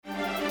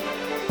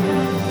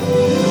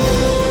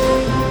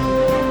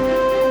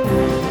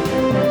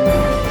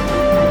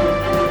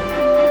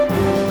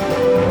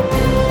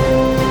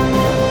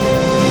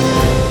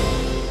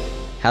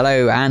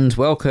Hello and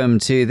welcome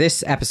to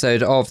this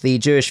episode of The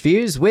Jewish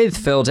Views with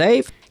Phil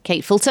Dave,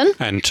 Kate Fulton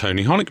and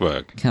Tony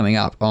Honigberg. Coming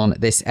up on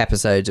this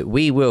episode,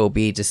 we will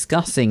be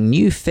discussing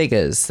new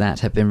figures that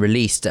have been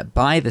released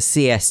by the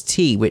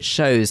CST, which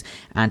shows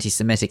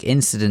anti-Semitic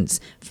incidents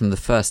from the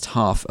first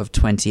half of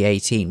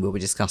 2018. We'll be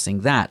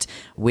discussing that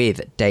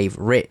with Dave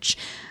Rich.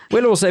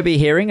 We'll also be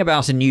hearing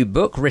about a new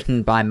book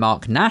written by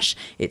Marc Nash.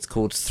 It's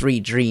called 3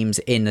 Dreams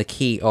in the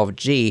Key of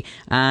G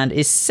and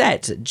is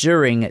set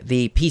during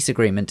the peace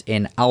agreement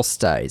in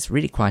Ulster. It's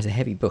really quite a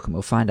heavy book, and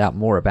we'll find out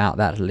more about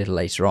that a little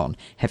later on.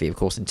 Heavy, of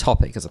course, in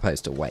topic as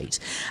opposed to weight.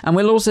 And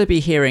we'll also be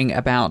hearing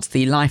about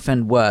the life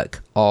and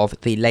work of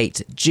the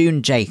late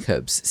June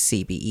Jacobs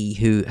CBE,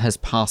 who has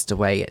passed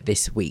away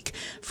this week,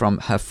 from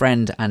her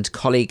friend and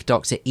colleague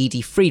Dr.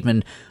 Edie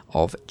Freidman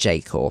of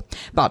JCORE.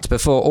 But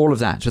before all of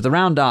that, with a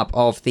roundup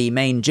of the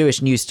main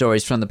Jewish news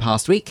stories from the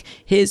past week,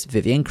 here's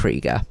Vivian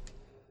Krieger.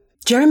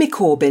 Jeremy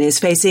Corbyn is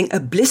facing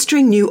a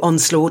blistering new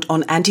onslaught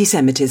on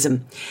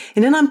anti-Semitism.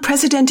 In an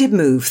unprecedented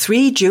move,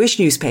 3 Jewish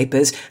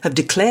newspapers have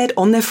declared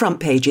on their front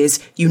pages,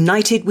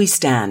 "United we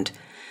stand."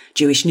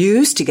 Jewish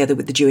News, together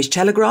with the Jewish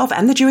Telegraph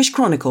and the Jewish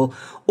Chronicle,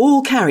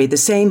 all carry the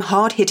same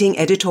hard-hitting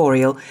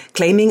editorial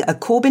claiming a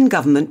Corbyn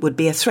government would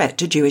be a threat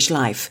to Jewish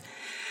life.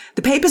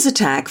 The paper's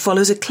attack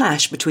follows a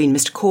clash between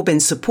Mr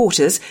Corbyn's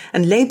supporters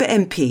and Labour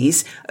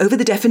MPs over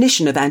the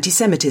definition of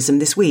anti-Semitism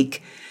this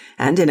week.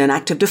 And in an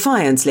act of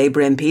defiance,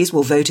 Labour MPs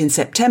will vote in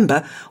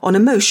September on a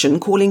motion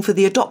calling for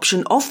the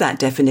adoption of that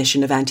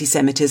definition of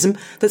anti-Semitism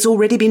that's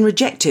already been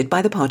rejected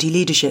by the party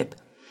leadership.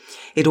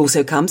 It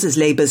also comes as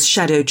Labour's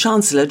Shadow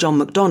Chancellor John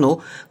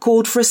McDonnell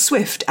called for a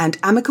swift and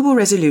amicable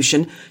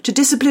resolution to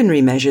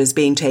disciplinary measures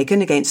being taken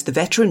against the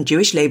veteran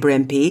Jewish Labour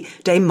MP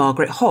Dame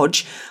Margaret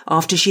Hodge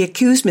after she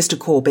accused Mr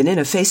Corbyn in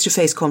a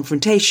face-to-face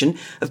confrontation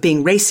of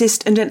being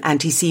racist and an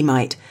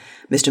anti-Semite.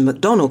 Mr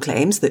McDonnell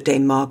claims that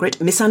Dame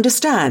Margaret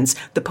misunderstands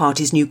the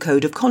party's new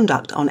code of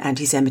conduct on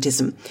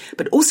anti-Semitism,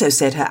 but also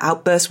said her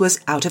outburst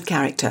was out of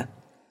character.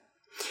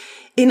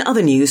 In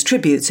other news,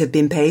 tributes have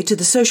been paid to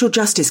the social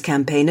justice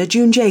campaigner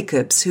June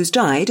Jacobs, who's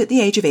died at the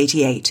age of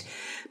 88.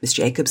 Ms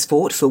Jacobs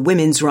fought for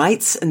women's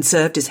rights and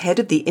served as head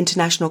of the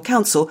International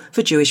Council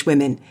for Jewish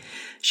Women.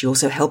 She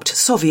also helped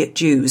Soviet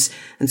Jews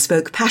and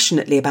spoke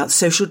passionately about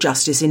social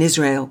justice in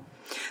Israel.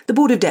 The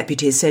Board of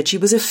Deputies said she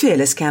was a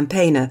fearless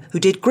campaigner who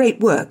did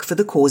great work for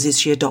the causes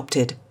she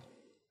adopted.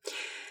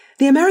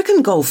 The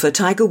American golfer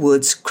Tiger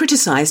Woods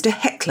criticised a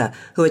heckler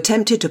who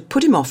attempted to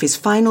put him off his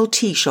final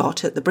tee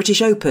shot at the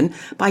British Open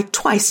by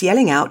twice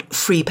yelling out,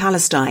 "Free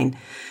Palestine."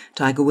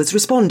 Tiger Woods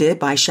responded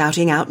by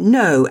shouting out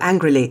 "no"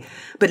 angrily,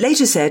 but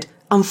later said,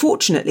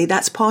 "Unfortunately,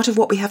 that's part of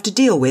what we have to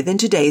deal with in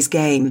today's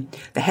game."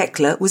 The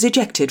heckler was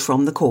ejected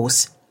from the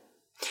course.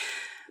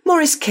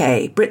 Maurice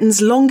Kay,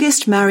 Britain's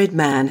longest married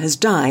man, has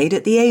died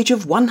at the age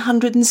of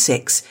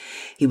 106.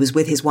 He was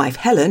with his wife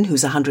Helen,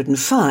 who's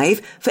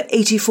 105, for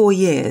 84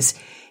 years.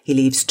 He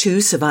leaves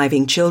 2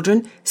 surviving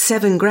children,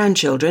 7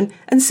 grandchildren,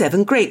 and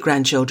 7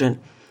 great-grandchildren.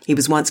 He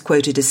was once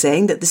quoted as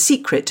saying that the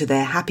secret to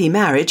their happy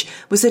marriage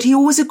was that he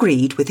always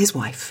agreed with his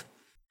wife.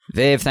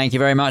 Viv, thank you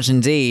very much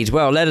indeed.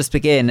 Well, let us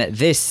begin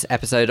this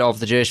episode of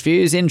The Jewish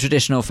Views in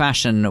traditional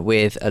fashion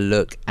with a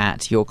look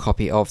at your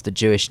copy of the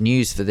Jewish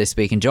News for this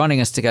week. And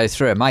joining us to go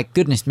through it, my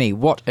goodness me,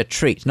 what a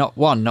treat. Not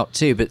 1, not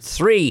 2, but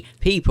 3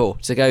 people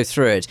to go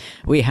through it.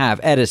 We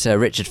have editor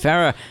Richard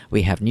Ferrer,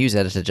 we have news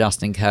editor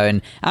Justin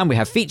Cohen, and we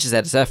have features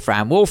editor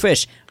Fran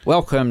Wolfisz.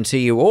 Welcome to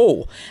you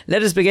all.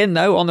 Let us begin,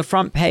 though, on the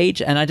front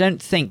page, and I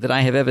don't think that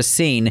I have ever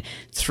seen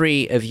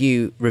 3 of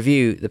you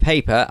review the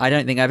paper. I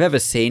don't think I've ever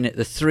seen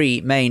the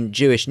 3 main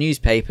Jewish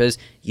newspapers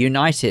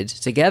united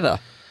together.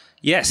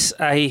 Yes,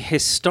 a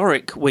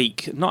historic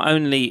week, not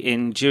only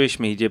in Jewish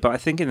media, but I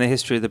think in the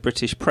history of the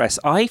British press.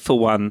 I, for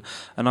one,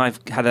 and I've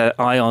had an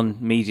eye on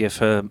media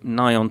for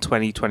nigh on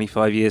 20,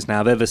 25 years now,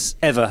 I've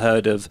ever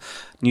heard of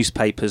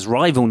newspapers,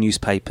 rival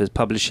newspapers,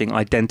 publishing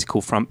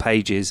identical front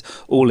pages,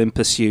 all in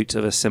pursuit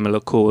of a similar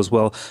cause.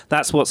 Well,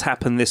 that's what's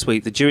happened this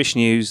week. The Jewish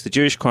News, the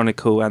Jewish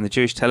Chronicle, and the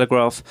Jewish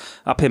Telegraph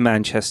up in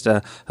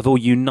Manchester have all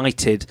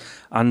united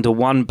under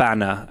one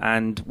banner,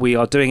 and we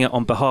are doing it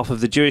on behalf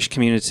of the Jewish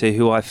community,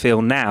 who I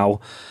feel now,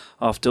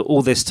 after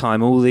all this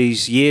time, all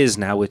these years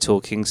now, we're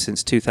talking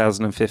since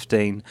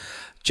 2015,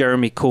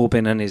 Jeremy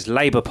Corbyn and his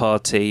Labour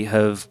Party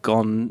have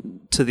gone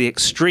to the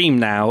extreme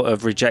now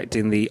of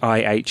rejecting the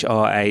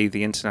IHRA,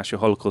 the International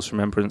Holocaust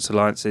Remembrance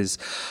Alliance's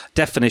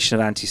definition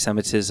of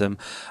anti-Semitism,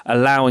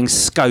 allowing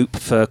scope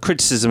for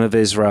criticism of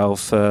Israel,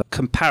 for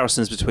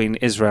comparisons between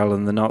Israel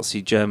and the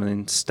Nazi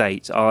German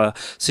state, are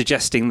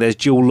suggesting there's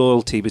dual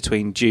loyalty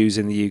between Jews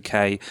in the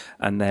UK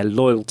and their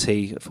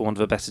loyalty, for want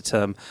of a better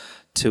term,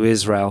 to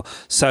Israel.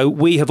 So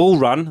we have all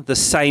run the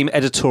same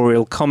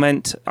editorial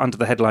comment under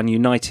the headline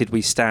United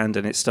We Stand,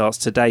 and it starts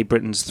today.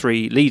 Britain's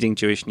 3 leading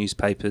Jewish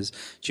newspapers,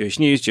 Jewish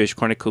News, Jewish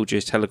Chronicle,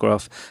 Jewish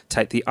Telegraph,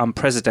 take the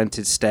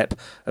unprecedented step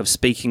of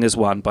speaking as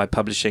one by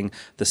publishing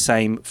the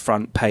same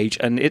front page.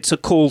 And it's a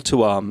call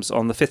to arms.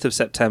 On the 5th of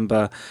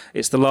September,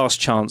 it's the last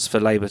chance for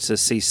Labour to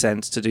see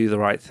sense, to do the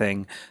right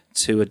thing,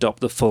 to adopt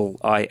the full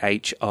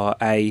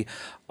IHRA.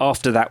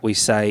 After that, we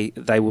say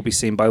they will be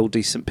seen by all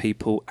decent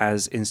people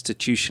as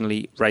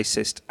institutionally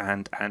racist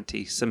and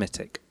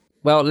anti-Semitic.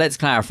 Well, let's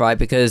clarify,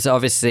 because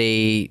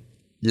obviously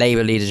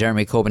Labour leader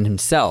Jeremy Corbyn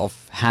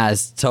himself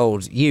has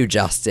told you,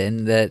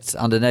 Justin, that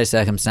under no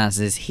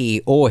circumstances is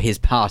he or his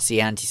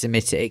party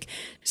anti-Semitic.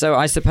 So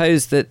I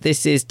suppose that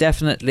this is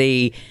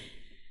definitely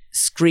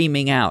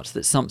screaming out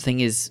that something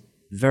is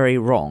very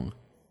wrong.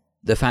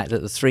 The fact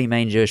that the three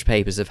main Jewish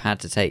papers have had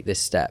to take this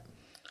step.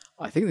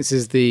 I think this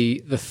is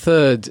the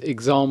third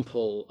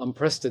example,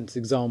 unprecedented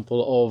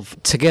example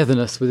of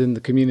togetherness within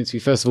the community.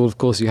 First of all, of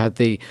course, you had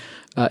the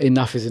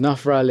Enough is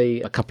Enough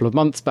rally a couple of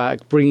months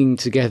back, bringing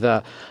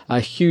together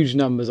huge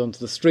numbers onto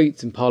the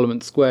streets in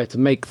Parliament Square to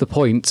make the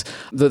point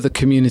that the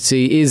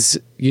community is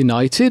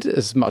united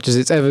as much as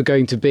it's ever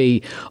going to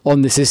be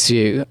on this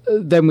issue.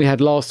 Then we had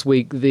last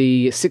week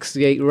the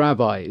 68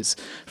 rabbis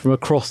from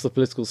across the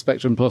political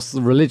spectrum plus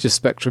the religious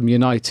spectrum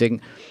uniting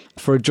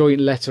for a joint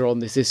letter on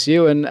this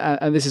issue, and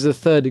this is a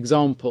third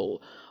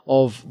example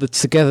of the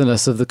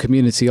togetherness of the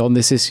community on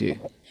this issue.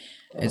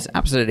 It's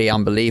absolutely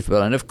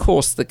unbelievable. And of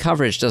course, the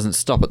coverage doesn't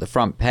stop at the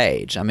front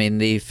page. I mean,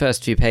 the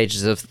first few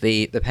pages of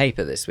the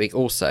paper this week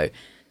also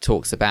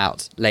talks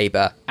about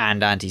Labour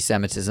and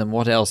anti-Semitism.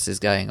 What else is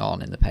going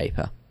on in the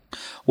paper?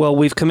 Well,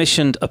 we've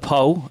commissioned a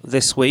poll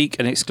this week,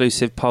 an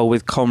exclusive poll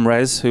with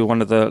Comres, who are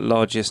one of the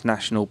largest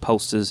national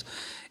pollsters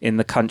in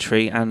the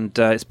country, and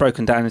it's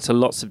broken down into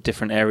lots of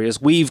different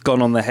areas. We've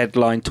gone on the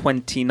headline,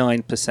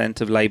 29%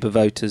 of Labour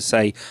voters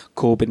say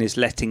Corbyn is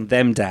letting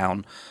them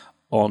down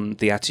on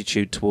the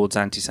attitude towards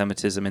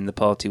anti-Semitism in the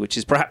party, which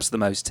is perhaps the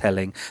most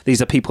telling.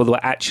 These are people that will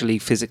actually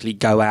physically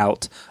go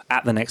out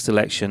at the next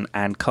election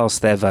and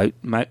cast their vote,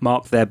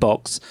 mark their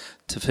box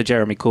for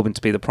Jeremy Corbyn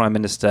to be the Prime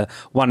Minister.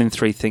 1 in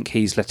 3 think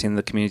he's letting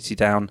the community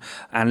down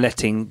and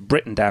letting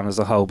Britain down as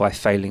a whole by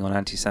failing on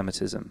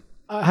anti-Semitism.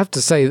 I have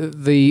to say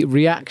that the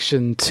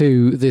reaction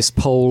to this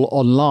poll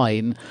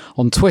online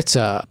on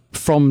Twitter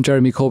from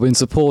Jeremy Corbyn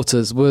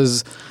supporters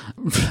was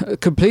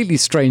completely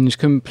strange,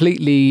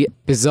 completely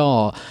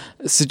bizarre.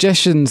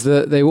 Suggestions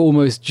that they were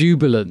almost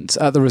jubilant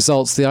at the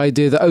results, the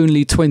idea that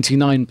only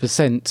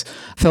 29%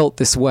 felt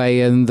this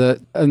way, and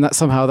that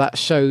somehow that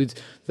showed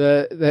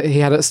that he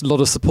had a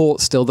lot of support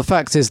still. The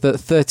fact is that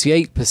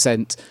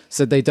 38%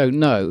 said they don't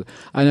know,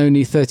 and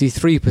only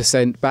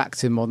 33%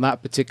 backed him on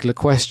that particular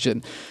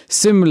question.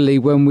 Similarly,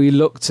 when we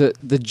looked at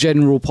the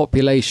general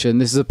population,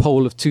 this is a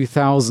poll of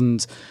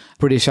 2,000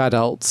 British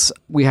adults,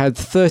 we had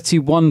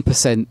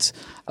 31%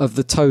 of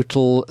the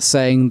total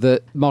saying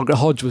that Margaret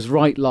Hodge was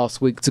right last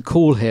week to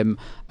call him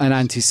an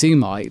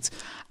anti-Semite.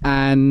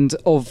 And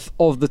of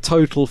the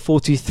total,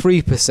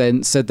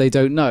 43% said they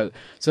don't know.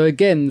 So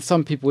again,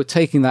 some people were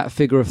taking that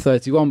figure of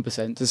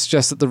 31% to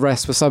suggest that the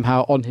rest were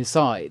somehow on his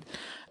side.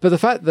 But the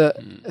fact that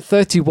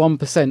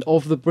 31%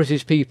 of the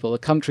British people, a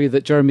country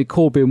that Jeremy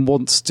Corbyn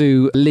wants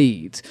to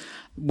lead,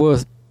 were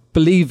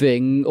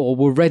believing or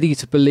were ready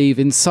to believe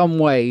in some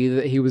way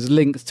that he was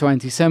linked to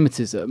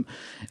anti-Semitism,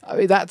 I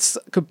mean, that's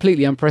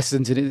completely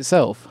unprecedented in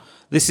itself.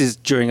 This is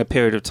during a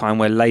period of time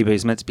where Labour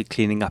is meant to be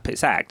cleaning up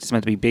its act. It's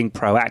meant to be being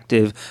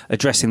proactive,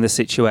 addressing the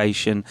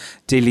situation,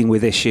 dealing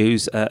with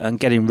issues, and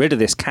getting rid of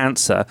this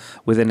cancer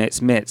within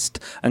its midst.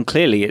 And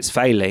clearly it's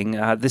failing.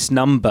 This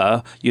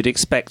number you'd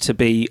expect to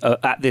be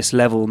at this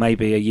level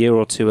maybe a year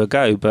or two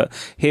ago. But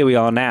here we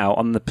are now,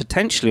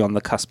 potentially on the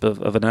cusp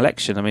of an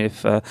election. I mean,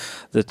 if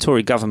the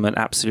Tory government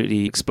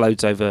absolutely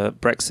explodes over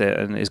Brexit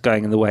and is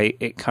going in the way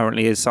it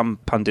currently is, some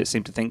pundits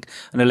seem to think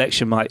an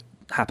election might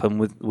happen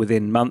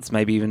within months,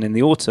 maybe even in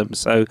the autumn.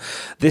 So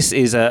this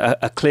is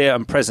a clear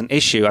and present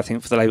issue, I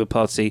think, for the Labour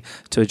Party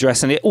to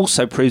address. And it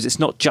also proves it's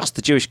not just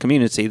the Jewish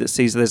community that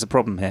sees there's a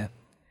problem here.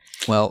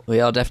 Well, we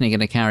are definitely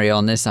going to carry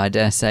on this, I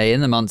dare say,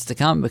 in the months to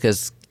come,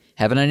 because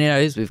heaven only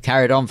knows we've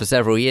carried on for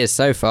several years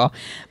so far.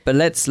 But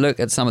let's look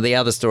at some of the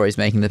other stories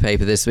making the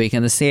paper this week.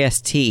 And the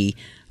CST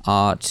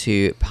are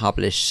to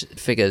publish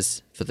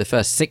figures for the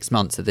first 6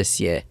 months of this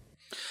year.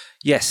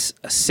 Yes,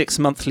 6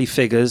 monthly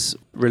figures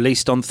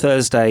released on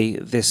Thursday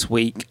this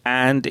week,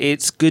 and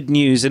it's good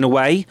news in a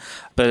way,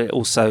 but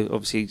also,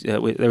 obviously,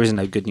 there is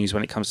no good news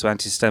when it comes to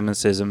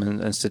anti-Semitism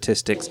and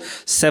statistics.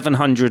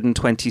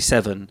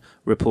 727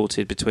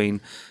 reported between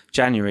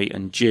January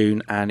and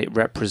June, and it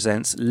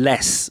represents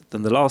less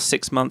than the last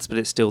 6 months, but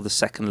it's still the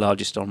second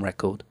largest on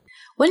record.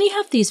 When you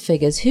have these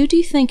figures, who do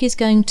you think is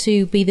going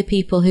to be the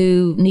people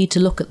who need to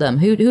look at them?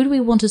 Who do we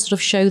want to sort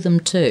of show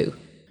them to?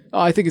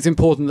 I think it's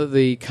important that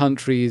the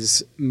country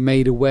is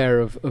made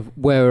aware of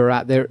where we're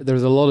at.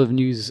 There's a lot of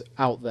news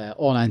out there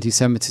on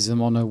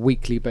anti-Semitism on a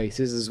weekly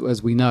basis,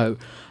 as we know.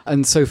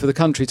 And so for the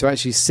country to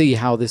actually see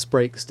how this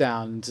breaks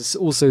down, and to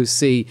also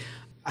see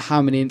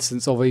how many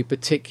incidents of a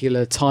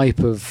particular type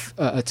of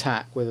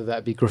attack, whether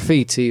that be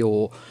graffiti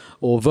or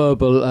or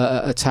verbal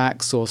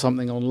attacks or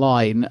something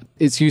online,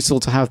 it's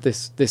useful to have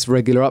this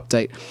regular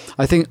update.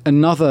 I think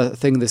another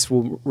thing this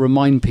will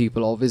remind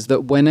people of is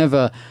that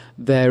whenever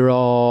there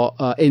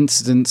are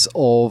incidents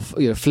of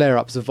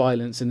flare-ups of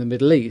violence in the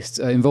Middle East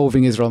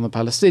involving Israel and the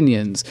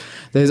Palestinians,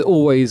 there's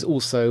always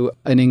also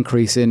an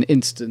increase in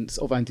incidents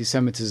of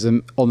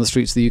anti-Semitism on the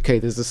streets of the UK.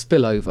 There's a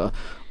spillover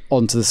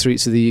onto the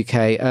streets of the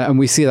UK. And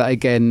we see that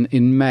again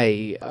in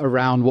May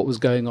around what was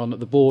going on at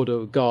the border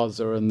with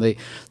Gaza and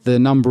the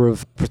number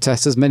of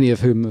protesters, many of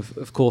whom,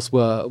 of course,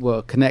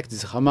 were connected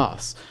to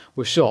Hamas,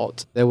 were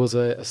shot. There was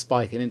a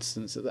spike in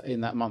incidents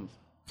in that month.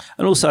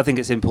 And also, I think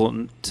it's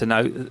important to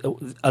note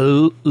a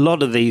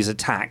lot of these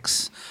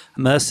attacks,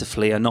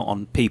 mercifully, are not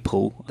on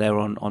people. They're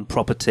on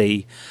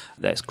property.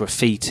 There's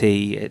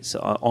graffiti. It's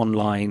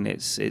online.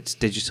 It's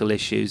digital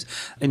issues.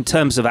 In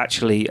terms of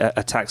actually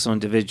attacks on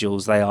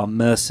individuals, they are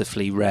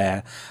mercifully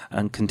rare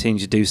and continue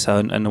to do so.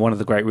 And one of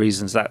the great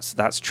reasons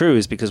that's true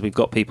is because we've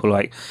got people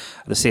like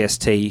the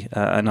CST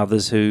and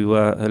others who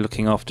are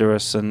looking after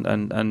us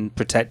and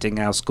protecting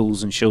our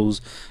schools and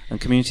shuls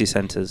and community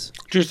centres.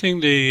 Do you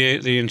think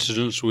the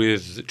incidents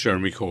with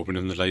Jeremy Corbyn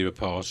and the Labour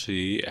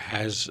Party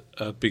has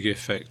a big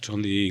effect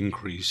on the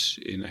increase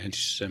in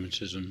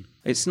anti-Semitism?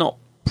 It's not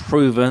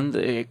proven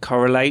that it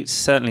correlates.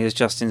 Certainly, as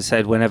Justin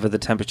said, whenever the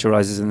temperature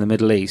rises in the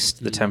Middle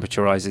East, the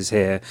temperature rises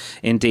here.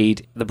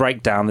 Indeed, the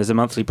breakdown, there's a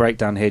monthly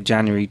breakdown here,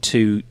 January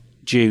to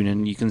June,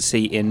 and you can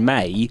see in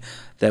May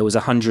there was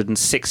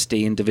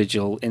 160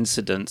 individual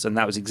incidents, and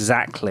that was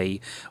exactly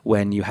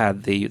when you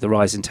had the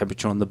rise in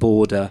temperature on the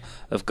border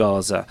of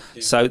Gaza.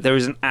 Yeah. So there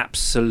is an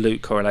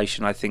absolute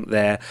correlation, I think,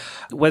 there.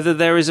 Whether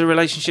there is a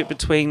relationship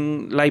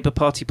between Labour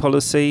Party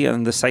policy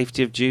and the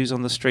safety of Jews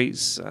on the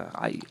streets,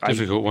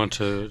 difficult one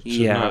to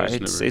know,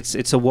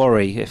 it's a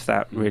worry if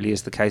that really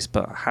is the case,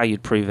 but how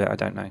you'd prove it, I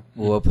don't know.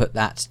 We'll put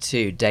that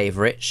to Dave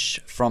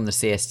Rich from the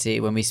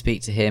CST when we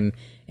speak to him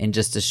in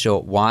just a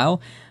short while.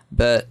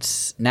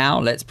 But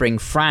now let's bring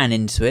Fran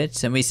into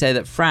it. And we say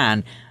that,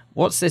 Fran,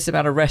 what's this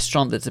about a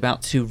restaurant that's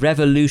about to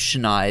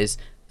revolutionise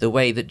the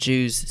way that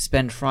Jews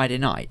spend Friday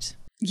night?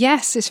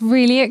 Yes, it's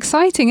really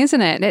exciting,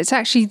 isn't it? It's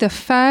actually the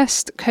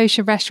first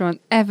kosher restaurant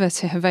ever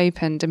to have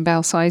opened in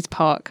Belsize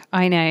Park.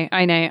 I know.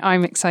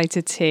 I'm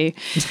excited too.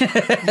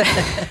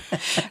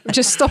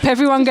 Just stop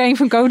everyone going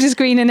from Golders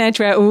Green and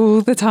Edgware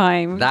all the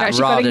time. That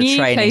RADA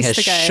training has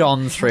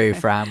shone through,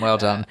 Fran. Well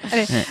done.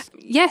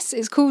 Yes,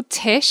 it's called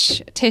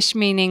Tish. Tish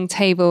meaning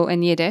table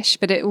in Yiddish,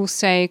 but it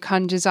also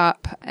conjures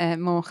up a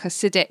more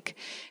Hasidic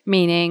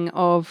meaning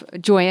of a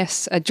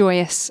joyous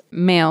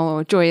meal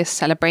or joyous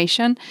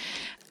celebration.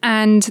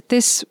 And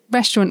this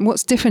restaurant,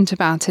 what's different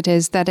about it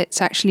is that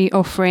it's actually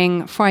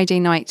offering Friday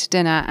night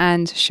dinner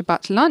and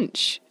Shabbat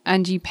lunch,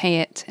 and you pay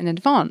it in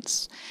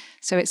advance.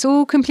 So it's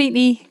all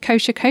completely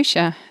kosher.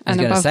 I was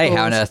going to say,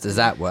 how on earth does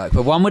that work?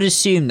 But one would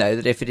assume, though,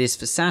 that if it is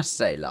for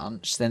Saturday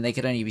lunch, then they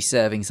could only be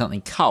serving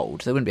something cold.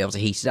 They wouldn't be able to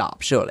heat it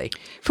up, surely.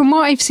 From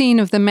what I've seen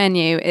of the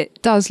menu,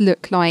 it does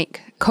look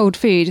like cold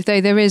food,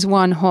 though there is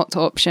one hot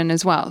option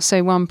as well.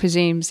 So one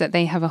presumes that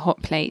they have a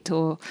hot plate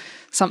or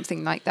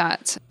something like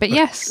that. But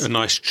yes. A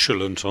nice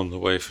chulent on the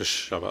way for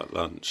Shabbat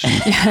lunch.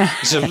 Yeah.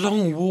 It's a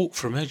long walk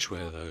from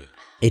Edgware, though.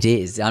 It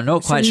is. I'm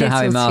not quite sure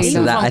how he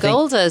mastered that. I think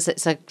Golders,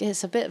 it's a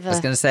bit of a... I was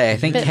going to say, I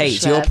think,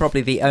 Kate, you're probably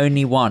the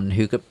only one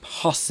who could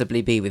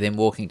possibly be within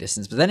walking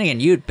distance. But then again,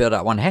 you'd build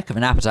up one heck of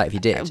an appetite if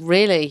you did.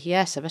 Really,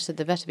 yes. There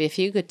better be a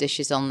few good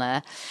dishes on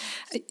there.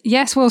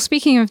 Yes, well,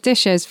 speaking of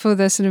dishes, for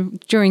the sort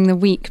of during the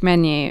week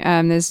menu,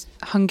 there's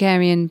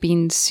Hungarian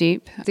bean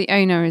soup. The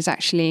owner is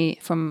actually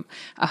from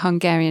a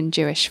Hungarian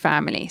Jewish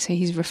family, so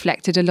he's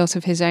reflected a lot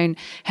of his own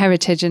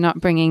heritage and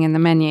upbringing in the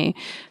menu.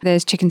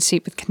 There's chicken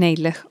soup with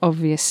knedlich,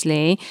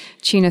 obviously,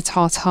 tuna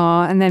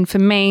tartare, and then for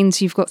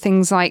mains, you've got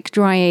things like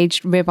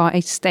dry-aged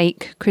ribeye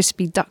steak,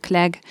 crispy duck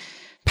leg,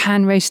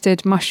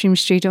 pan-roasted mushroom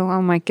strudel.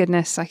 Oh my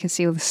goodness, I can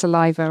see all the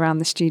saliva around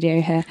the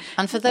studio here.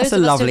 And for those That's a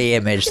lovely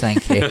image,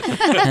 thank you.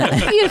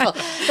 Beautiful.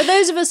 For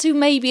those of us who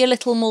may be a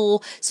little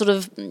more sort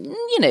of,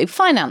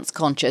 finance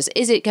conscious,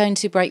 is it going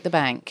to break the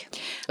bank?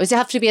 Or does it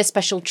have to be a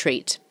special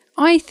treat?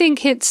 I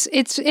think it's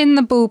in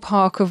the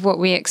ballpark of what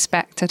we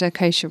expect at a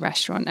kosher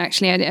restaurant,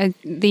 actually.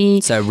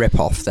 So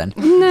rip-off, then?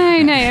 No.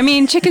 I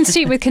mean, chicken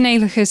soup with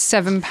knedlich is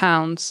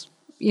 £7.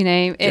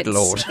 Good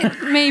Lord.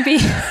 Maybe...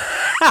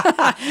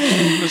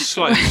 It's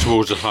slightly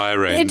towards the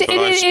higher end. It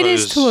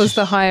is towards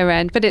the higher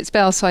end, but it's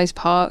Belsize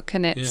Park,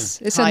 and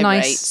it's a high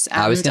nice... rates.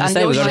 I was going to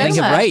say, we've got to think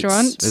of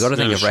rates. We've got to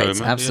think of rates,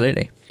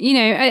 absolutely.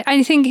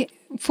 I think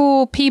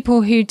for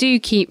people who do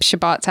keep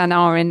Shabbat and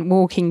are in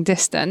walking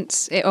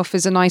distance, it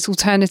offers a nice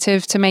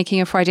alternative to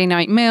making a Friday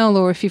night meal,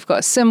 or if you've got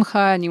a simcha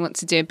and you want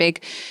to do a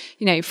big,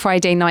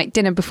 Friday night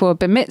dinner before a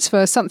bar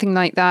mitzvah, something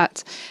like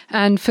that.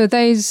 And for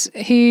those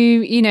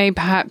who,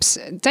 perhaps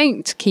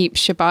don't keep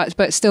Shabbat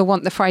but still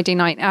want the Friday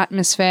night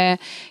atmosphere,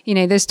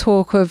 there's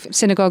talk of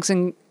synagogues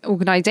and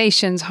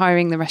organisations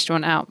hiring the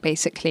restaurant out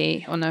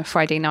basically on a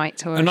Friday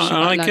night or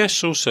I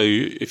guess also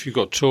if you've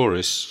got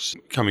tourists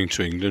coming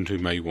to England who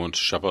may want a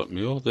Shabbat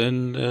meal,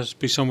 then there's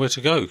be somewhere to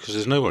go because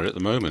there's nowhere at the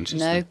moment.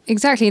 No,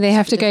 exactly. They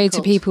have to go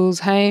to people's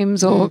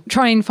homes or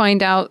try and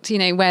find out,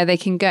 where they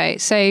can go.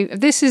 So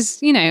this is,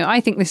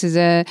 I think this is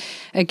a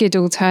good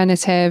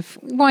alternative.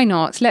 Why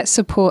not? Let's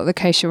support the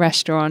kosher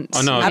restaurants.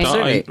 I know.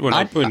 Absolutely.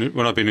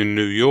 When I've been in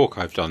New York,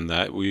 I've done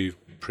that. We've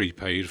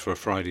prepaid for a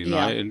Friday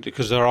night, and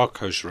because there are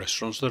kosher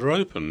restaurants that are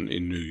open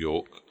in New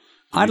York.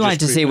 I'd like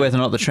to see whether or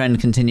not the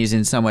trend continues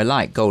in somewhere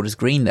like Golders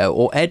Green, though,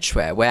 or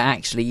Edgware, where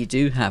actually you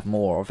do have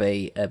more of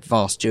a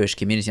vast Jewish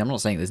community. I'm not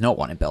saying there's not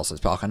one in Belsize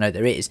Park. I know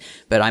there is.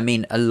 But I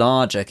mean a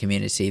larger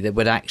community that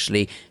would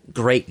actually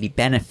greatly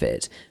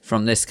benefit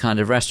from this kind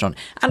of restaurant.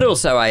 And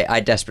also,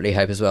 I desperately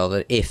hope as well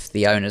that if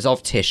the owners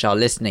of Tish are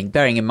listening,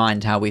 bearing in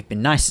mind how we've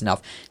been nice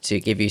enough to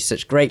give you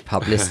such great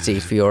publicity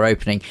for your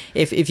opening,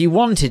 if you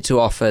wanted to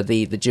offer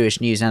the Jewish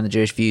News and the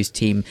Jewish Views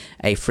team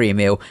a free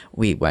meal,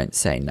 we won't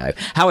say no.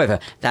 However,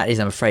 that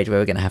is, I'm afraid, where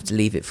we're going to have to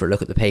leave it for a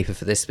look at the paper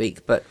for this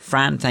week. But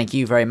Fran, thank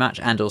you very much.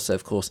 And also,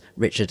 of course,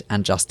 Richard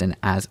and Justin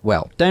as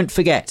well. Don't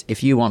forget,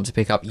 if you want to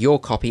pick up your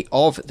copy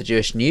of the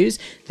Jewish News,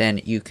 then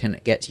you can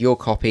get your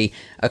copy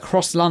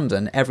across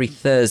London every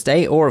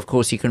Thursday. Or, of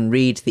course, you can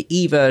read the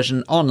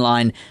e-version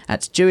online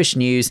at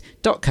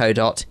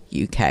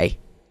jewishnews.co.uk.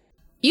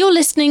 You're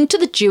listening to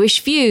The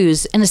Jewish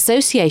Views in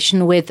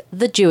association with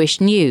The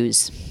Jewish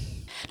News.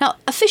 Now,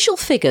 official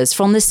figures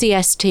from the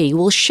CST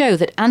will show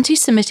that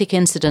anti-Semitic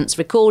incidents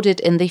recorded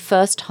in the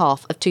first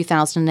half of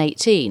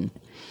 2018.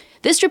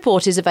 This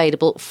report is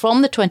available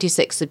from the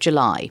 26th of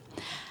July.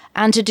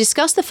 And to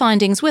discuss the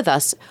findings with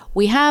us,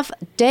 we have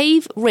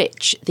Dave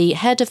Rich, the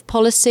Head of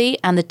Policy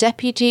and the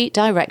Deputy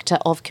Director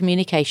of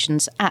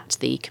Communications at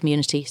the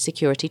Community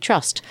Security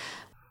Trust.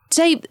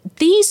 Dave,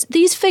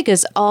 these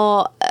figures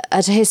are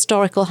at a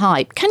historical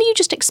high. Can you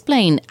just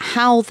explain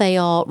how they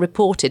are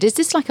reported? Is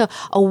this like a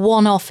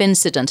one-off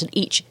incident, and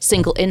each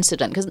single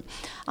incident? Because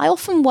I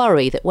often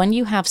worry that when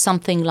you have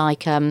something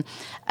like an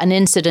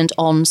incident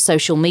on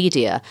social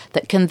media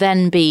that can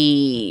then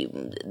be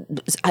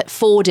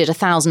forwarded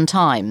 1,000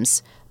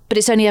 times, but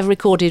it's only ever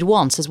recorded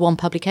once as one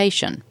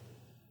publication.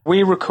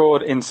 We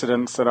record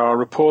incidents that are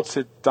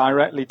reported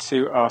directly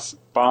to us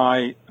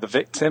by the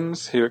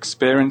victims who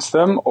experience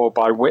them, or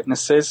by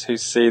witnesses who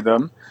see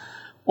them,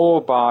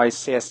 or by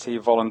CST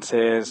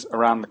volunteers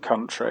around the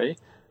country.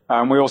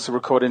 We also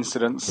record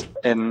incidents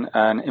in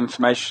an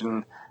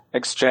information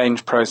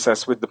exchange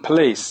process with the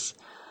police.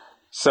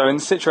 So in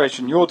the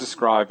situation you're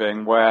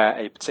describing, where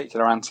a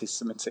particular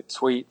anti-Semitic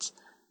tweet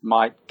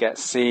might get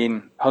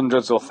seen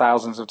hundreds or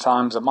thousands of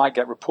times, it might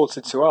get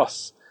reported to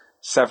us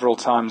several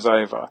times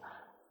over.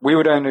 We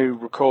would only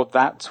record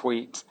that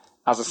tweet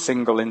as a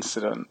single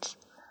incident.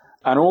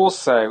 And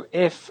also,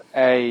 if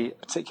a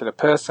particular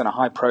person, a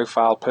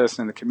high-profile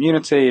person in the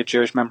community, a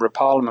Jewish member of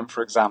parliament,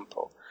 for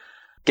example,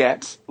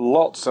 gets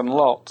lots and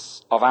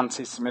lots of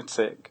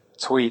anti-Semitic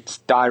tweets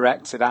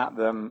directed at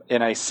them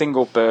in a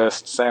single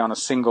burst, say on a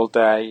single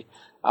day,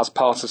 as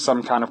part of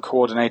some kind of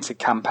coordinated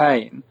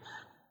campaign,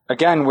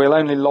 again, we'll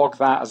only log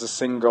that as a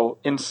single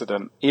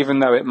incident, even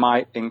though it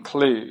might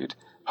include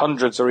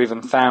hundreds or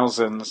even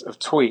thousands of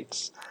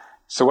tweets.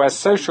 So where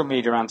social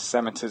media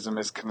anti-Semitism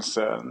is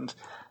concerned,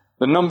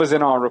 the numbers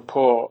in our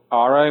report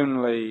are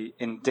only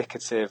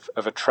indicative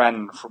of a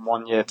trend from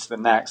one year to the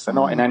next. They're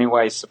not in any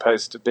way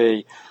supposed to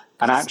be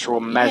an actual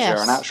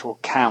measure, an actual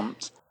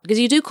count. Because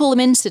you do call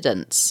them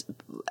incidents.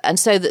 And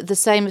so the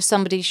same as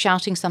somebody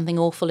shouting something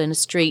awful in a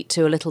street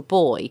to a little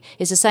boy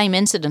is the same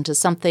incident as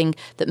something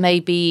that may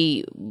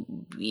be,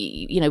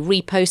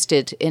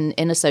 reposted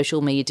in a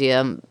social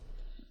media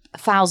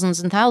thousands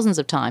and thousands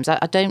of times.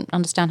 I don't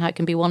understand how it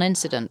can be one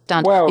incident.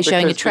 Dan, you're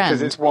showing a trend.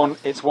 Because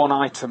it's one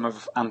item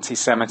of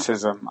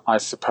anti-Semitism, I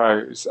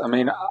suppose. I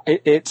mean,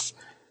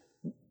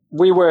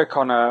 we work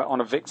on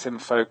a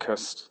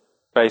victim-focused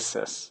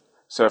basis.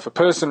 So if a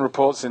person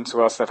reports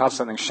into us, they've had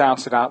something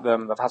shouted at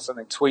them, they've had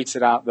something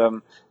tweeted at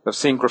them, they've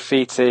seen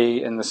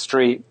graffiti in the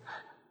street,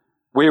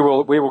 we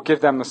will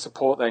give them the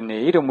support they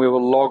need, and we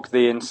will log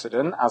the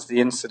incident as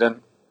the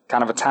incident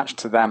kind of attached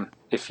to them,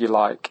 if you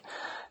like.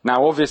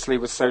 Now, obviously,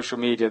 with social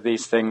media,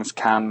 these things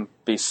can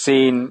be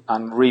seen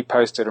and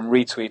reposted and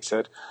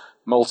retweeted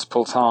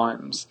multiple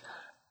times.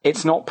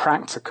 It's not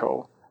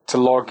practical to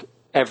log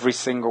every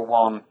single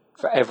one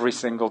for every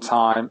single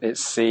time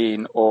it's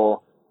seen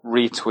or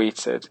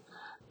retweeted.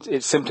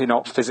 It's simply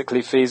not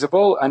physically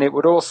feasible, and it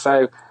would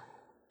also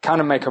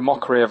kind of make a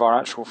mockery of our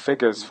actual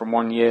figures from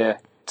one year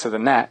to the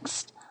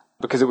next,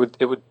 because it would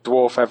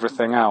dwarf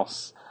everything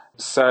else.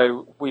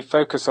 So we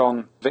focus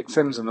on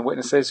victims and the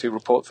witnesses who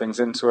report things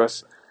into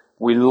us.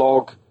 We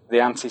log the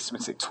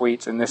anti-Semitic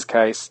tweet, in this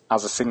case,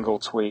 as a single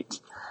tweet.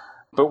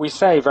 But we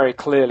say very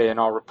clearly in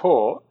our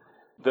report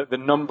that the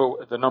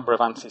number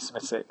of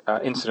anti-Semitic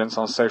incidents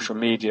on social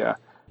media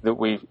that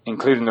we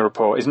include in the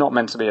report is not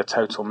meant to be a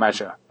total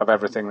measure of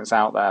everything that's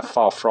out there.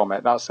 Far from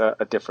it. That's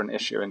a different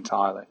issue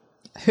entirely.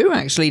 Who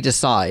actually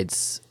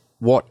decides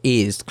what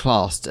is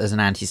classed as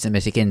an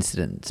anti-Semitic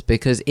incident?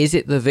 Because is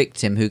it the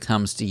victim who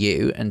comes to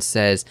you and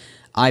says,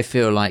 I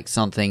feel like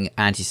something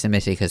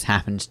anti-Semitic has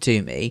happened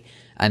to me,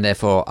 and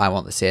therefore I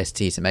want the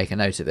CST to make a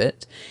note of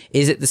it?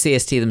 Is it the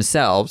CST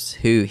themselves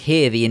who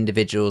hear the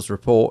individual's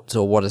report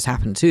or what has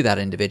happened to that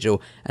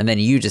individual, and then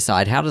you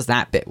decide, how does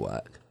that bit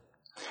work?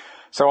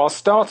 So our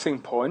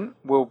starting point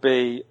will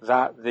be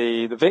that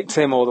the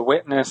victim or the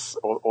witness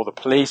or the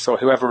police or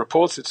whoever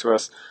reports it to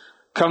us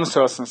comes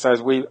to us and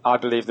says, I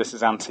believe this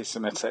is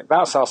anti-Semitic.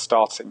 That's our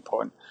starting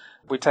point.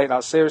 We take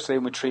that seriously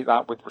and we treat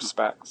that with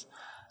respect.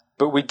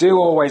 But we do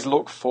always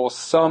look for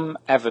some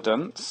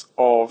evidence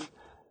of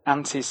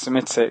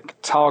anti-Semitic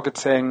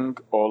targeting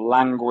or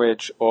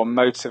language or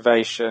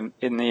motivation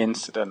in the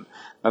incident.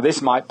 Now,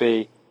 this might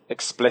be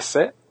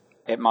explicit.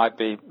 It might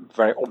be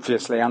very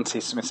obviously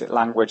anti-Semitic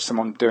language,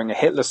 someone doing a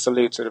Hitler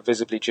salute at a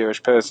visibly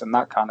Jewish person,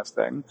 that kind of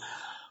thing.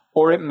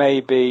 Or it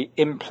may be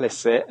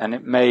implicit, and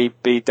it may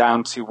be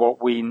down to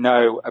what we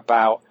know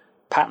about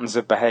patterns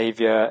of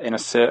behavior in a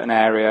certain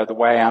area, the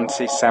way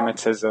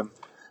anti-Semitism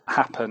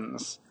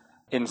happens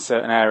in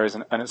certain areas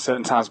and at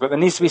certain times. But there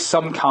needs to be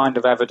some kind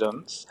of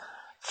evidence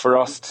for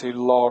us to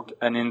log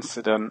an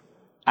incident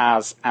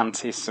as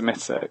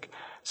anti-Semitic.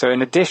 So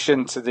in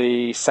addition to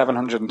the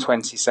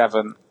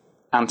 727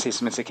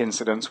 anti-Semitic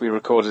incidents we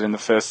recorded in the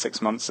first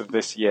 6 months of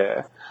this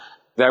year,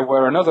 there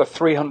were another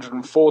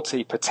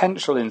 340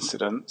 potential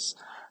incidents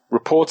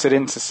reported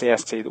into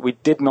CST that we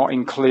did not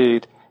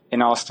include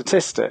in our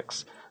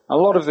statistics. A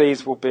lot of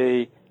these will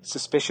be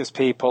suspicious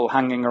people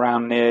hanging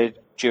around near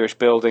Jewish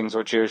buildings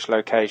or Jewish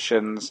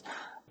locations,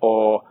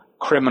 or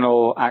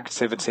criminal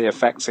activity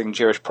affecting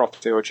Jewish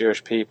property or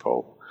Jewish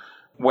people,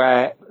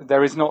 where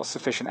there is not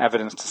sufficient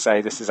evidence to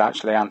say this is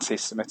actually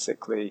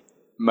anti-Semitically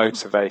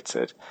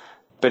motivated.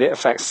 But it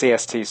affects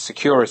CST's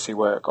security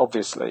work,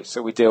 obviously,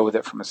 so we deal with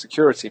it from a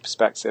security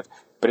perspective,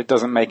 but it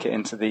doesn't make it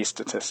into these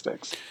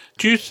statistics.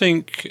 Do you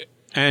think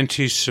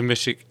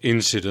anti-Semitic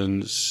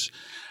incidents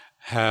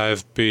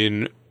have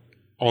been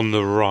on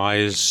the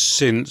rise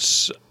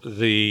since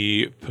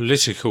the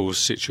political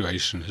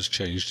situation has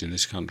changed in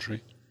this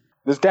country?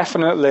 There's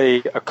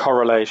definitely a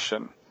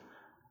correlation.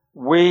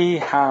 We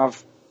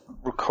have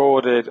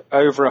recorded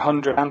over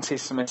 100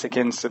 anti-Semitic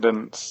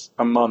incidents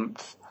a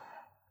month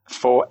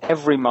for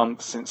every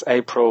month since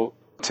April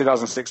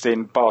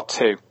 2016, bar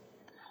 2.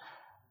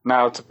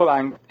 Now, to put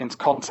that into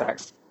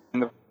context,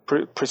 in the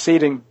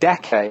preceding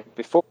decade,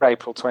 before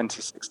April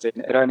 2016,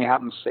 it only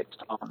happened 6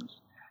 times.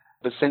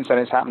 But since then,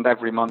 it's happened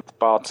every month,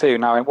 bar 2.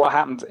 Now, what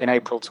happened in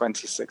April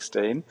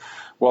 2016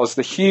 was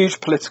the huge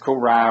political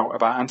row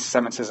about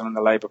anti-Semitism in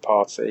the Labour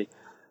Party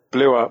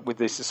blew up with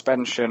the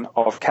suspension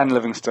of Ken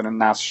Livingstone and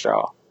Naz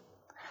Shah.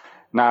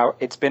 Now,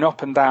 it's been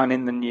up and down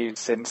in the news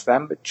since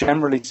then, but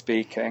generally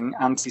speaking,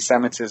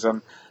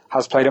 anti-Semitism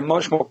has played a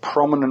much more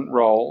prominent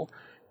role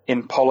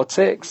in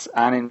politics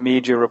and in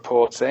media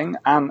reporting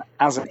and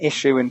as an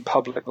issue in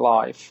public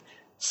life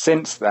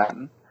since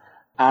then.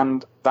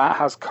 And that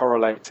has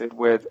correlated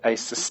with a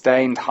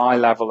sustained high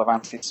level of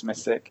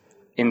anti-Semitic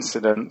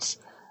incidents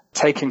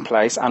taking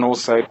place and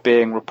also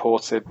being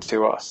reported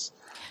to us.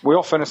 We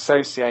often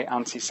associate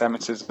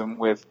anti-Semitism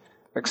with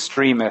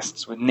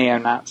extremists, with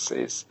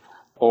neo-Nazis,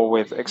 or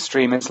with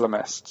extreme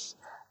Islamists.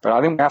 But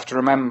I think we have to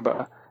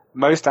remember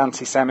most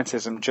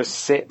anti-Semitism just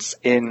sits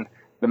in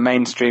the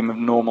mainstream of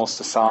normal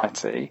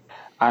society.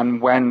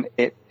 And when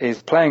it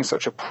is playing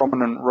such a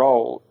prominent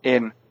role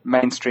in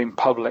mainstream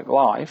public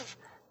life,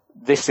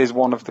 this is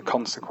one of the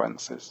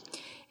consequences.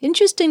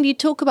 Interesting you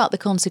talk about the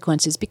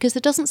consequences, because there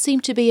doesn't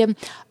seem to be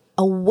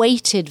a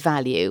weighted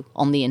value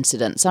on the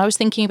incident. So I was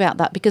thinking about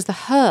that, because the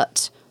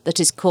hurt that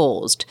is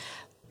caused,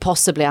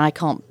 possibly I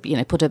can't,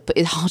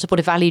 it's hard to put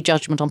a value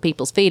judgment on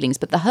people's feelings,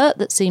 but the hurt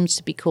that seems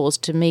to be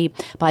caused to me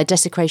by a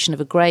desecration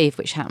of a grave,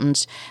 which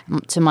happened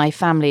to my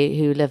family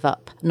who live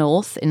up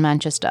north in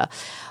Manchester,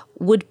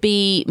 would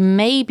be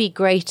maybe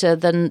greater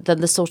than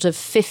the sort of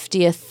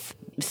 50th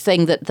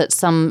thing that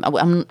some,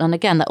 and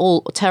again, they're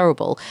all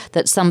terrible,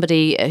 that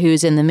somebody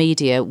who's in the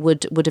media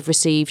would have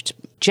received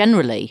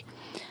generally.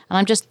 And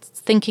I'm just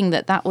thinking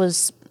that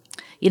was,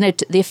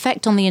 the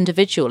effect on the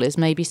individual is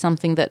maybe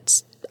something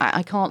that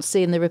I can't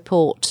see in the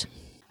report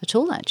at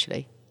all,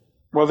 actually.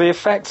 Well, the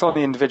effect on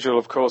the individual,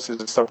 of course,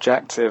 is a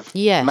subjective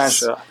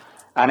measure.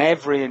 And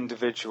every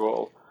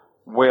individual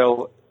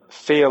will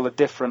feel a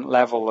different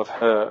level of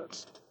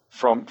hurt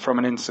from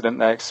an incident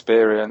they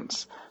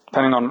experience,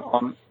 depending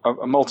on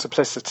a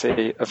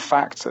multiplicity of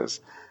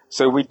factors.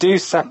 So we do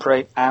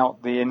separate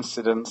out the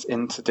incidents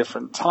into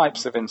different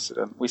types of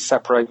incident. We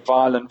separate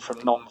violent from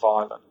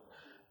non-violent.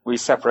 We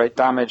separate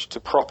damage to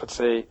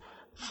property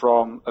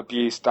from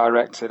abuse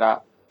directed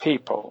at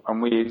people.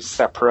 And we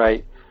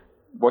separate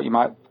what you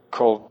might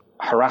call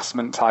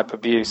harassment type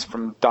abuse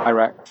from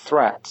direct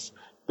threats.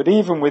 But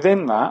even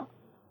within that,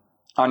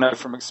 I know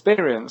from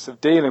experience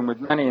of dealing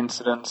with many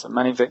incidents and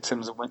many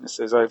victims and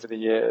witnesses over the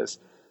years,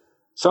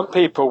 some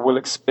people will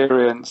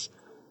experience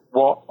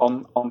what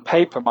on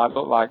paper might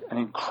look like an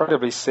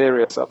incredibly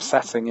serious,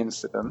 upsetting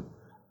incident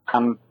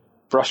and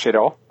brush it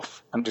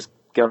off and just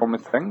get on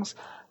with things.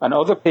 And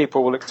other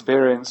people will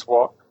experience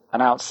what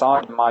an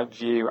outsider might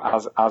view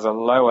as a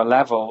lower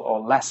level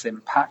or less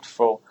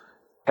impactful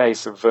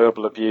case of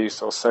verbal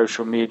abuse or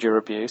social media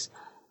abuse,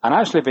 and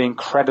actually be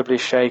incredibly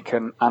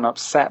shaken and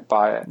upset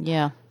by it.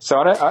 Yeah. So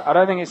I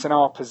don't think it's in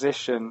our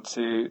position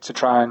to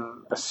try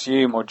and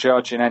assume or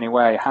judge in any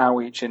way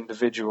how each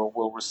individual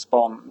will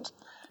respond.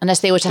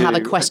 Unless they were to have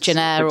a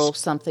questionnaire or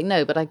something.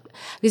 No, but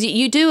because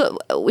you do,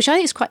 which I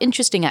think is quite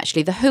interesting,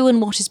 actually, the who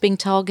and what is being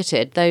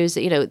targeted. Those,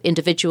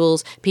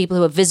 individuals, people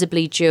who are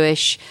visibly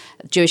Jewish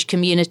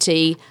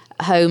community,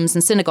 homes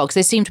and synagogues,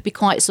 they seem to be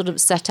quite sort of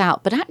set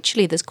out. But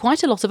actually, there's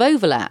quite a lot of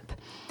overlap.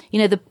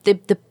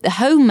 The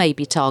home may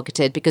be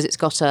targeted because it's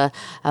got a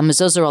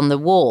mezuzah on the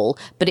wall,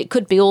 but it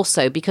could be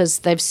also because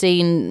they've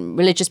seen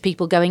religious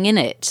people going in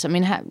it. I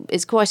mean,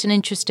 it's quite an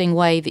interesting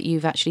way that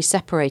you've actually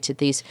separated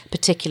these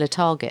particular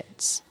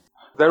targets.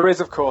 There is,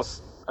 of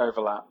course,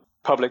 overlap.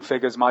 Public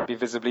figures might be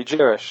visibly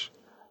Jewish.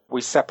 We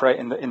separate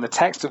in the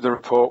text of the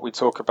report, we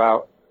talk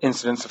about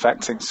incidents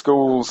affecting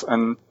schools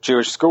and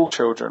Jewish school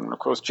children. Of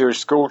course, Jewish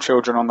school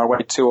children on their way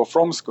to or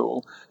from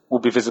school will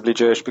be visibly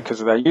Jewish because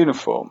of their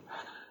uniform.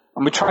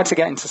 And we try to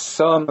get into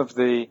some of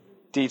the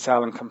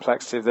detail and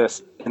complexity of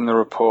this in the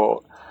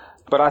report.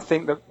 But I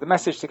think that the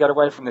message to get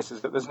away from this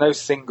is that there's no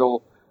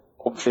single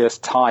obvious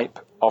type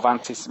of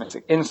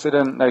anti-Semitic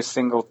incident, no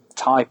single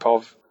type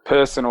of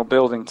person or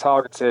building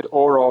targeted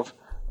or of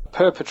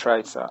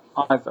perpetrator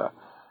either.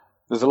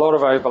 There's a lot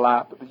of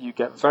overlap. You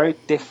get very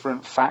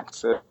different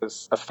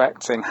factors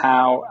affecting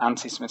how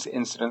anti-Semitic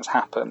incidents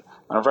happen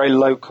on a very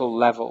local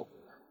level.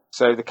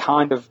 So the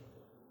kind of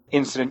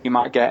incident you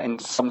might get in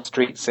some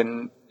streets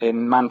in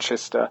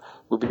Manchester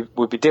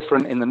would be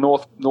different in the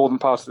northern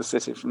part of the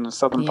city from the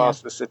southern part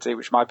of the city,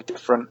 which might be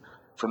different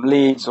from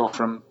Leeds or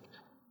from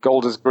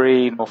Golders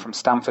Green or from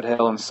Stamford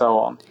Hill and so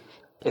on.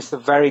 It's a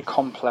very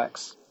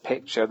complex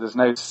picture. There's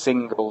no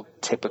single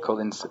typical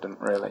incident,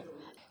 really.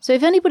 So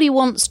if anybody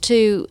wants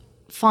to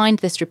find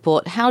this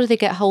report, how do they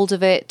get hold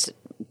of it?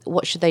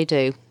 What should they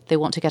do? They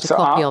want to get a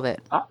copy of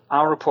it.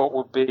 Our report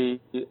will be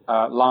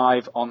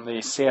live on the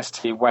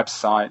CST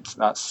website.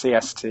 That's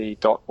cst.org.uk.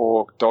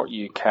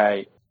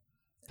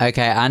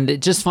 Okay,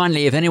 and just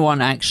finally, if anyone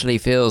actually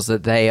feels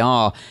that they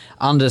are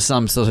under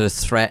some sort of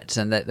threat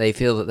and that they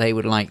feel that they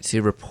would like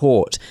to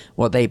report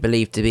what they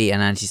believe to be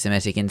an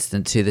anti-Semitic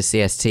incident to the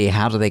CST,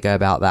 how do they go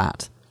about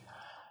that?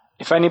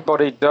 If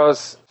anybody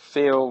does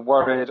feel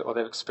worried or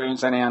they've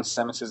experienced any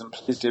anti-Semitism,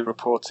 please do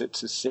report it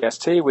to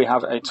CST. We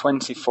have a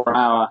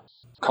 24-hour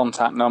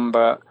contact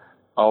number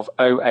of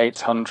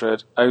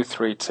 0800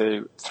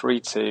 032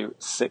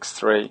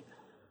 3263,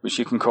 which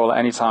you can call at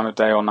any time of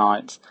day or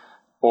night.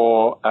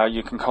 Or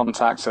you can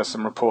contact us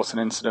and report an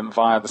incident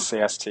via the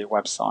CST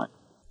website.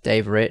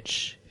 Dave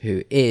Rich,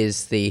 who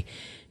is the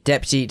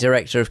Deputy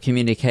Director of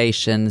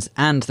Communications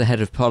and the Head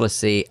of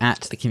Policy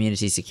at the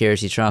Community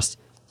Security Trust,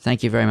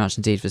 thank you very much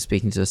indeed for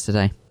speaking to us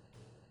today.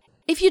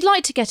 If you'd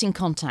like to get in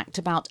contact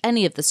about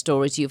any of the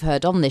stories you've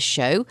heard on this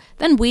show,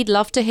 then we'd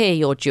love to hear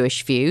your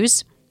Jewish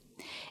views.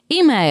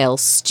 Email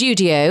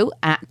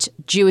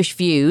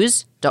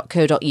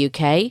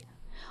studio@jewishviews.co.uk.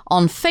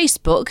 On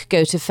Facebook,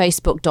 go to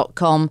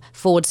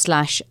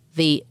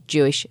facebook.com/The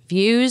Jewish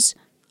Views.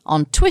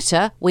 On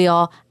Twitter, we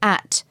are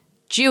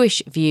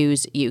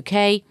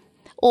 @JewishViewsUK,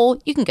 or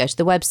you can go to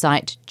the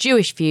website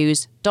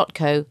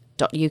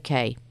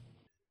jewishviews.co.uk.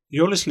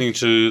 You're listening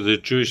to The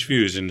Jewish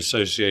Views in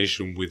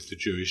association with The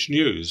Jewish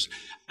News,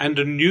 and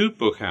a new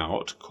book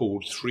out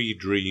called 3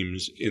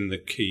 Dreams in the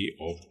Key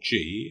of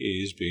G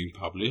is being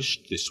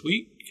published this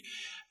week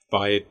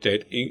by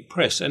Dead Ink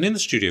Press. And in the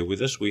studio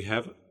with us we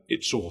have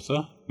its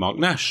author, Marc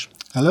Nash.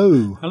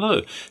 Hello.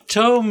 Hello.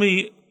 Tell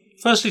me,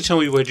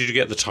 where did you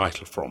get the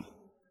title from?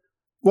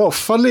 Well,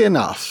 funnily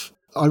enough,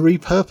 I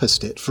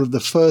repurposed it from the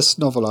first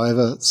novel I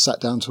ever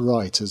sat down to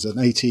write as an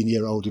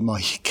 18-year-old in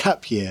my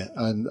gap year.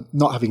 And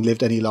not having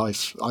lived any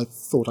life, I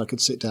thought I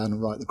could sit down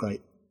and write the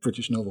great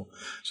British novel.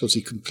 It's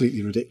obviously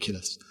completely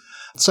ridiculous.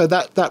 So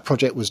that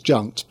project was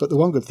junked. But the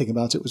one good thing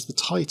about it was the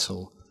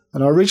title.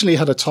 And I originally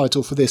had a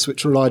title for this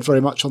which relied very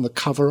much on the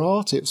cover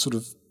art. It was sort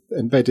of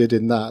embedded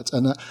in that.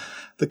 And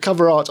the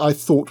cover art I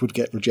thought would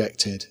get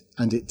rejected,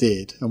 and it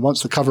did. And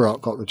once the cover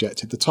art got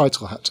rejected, the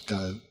title had to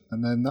go.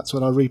 And then that's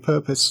when I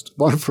repurposed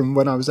one from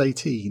when I was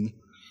 18,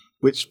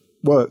 which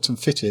worked and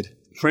fitted.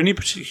 For any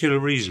particular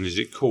reason, is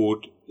it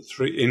called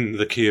in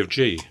the key of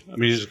G? I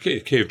mean,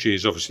 the key of G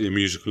is obviously a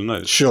musical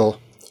note. Sure.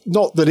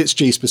 Not that it's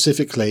G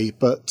specifically,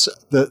 but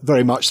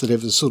very much that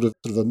it was sort of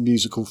a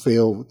musical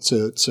feel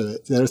to it.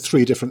 There are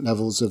 3 different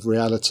levels of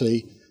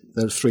reality.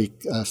 There are 3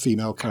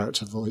 female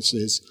character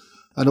voices.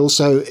 And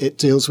also it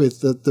deals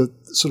with the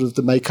sort of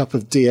the makeup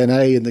of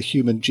DNA in the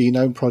Human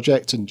Genome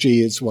Project, and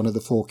G is one of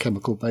the 4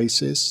 chemical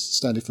bases,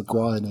 standing for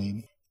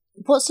guanine.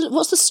 What's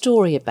the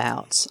story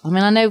about? I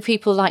mean, I know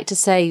people like to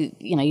say,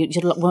 you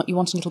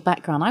want a little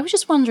background. I was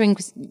just wondering,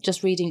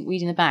 just reading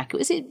the back,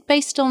 is it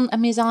based on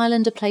Amiz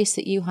Island, a place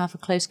that you have a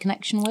close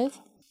connection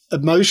with?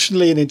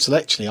 Emotionally and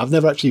intellectually. I've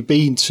never actually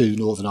been to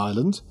Northern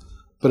Ireland,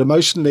 but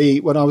emotionally,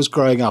 when I was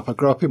growing up, I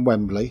grew up in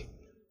Wembley.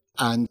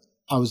 And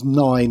I was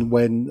 9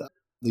 when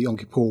the Yom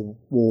Kippur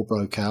War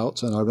broke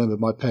out, and I remember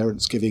my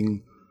parents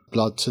giving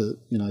blood to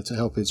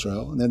help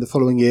Israel. And then the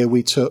following year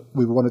we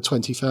were one of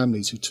 20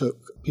 families who took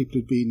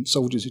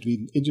soldiers who'd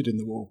been injured in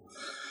the war.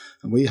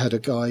 And we had a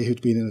guy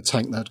who'd been in a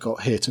tank that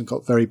got hit and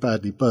got very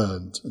badly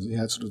burned, and he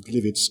had sort of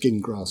livid skin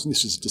grafts. And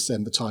this was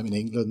December time in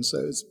England, so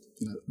it was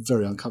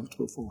very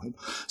uncomfortable for him.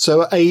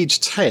 So at age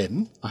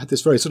 10, I had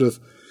this very sort of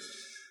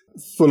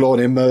full-on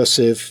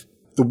immersive,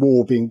 the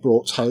war being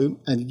brought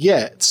home, and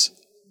yet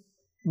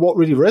what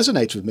really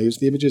resonated with me was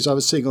the images I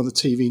was seeing on the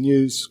TV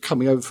news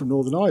coming over from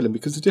Northern Ireland,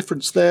 because the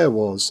difference there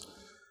was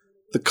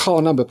the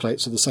car number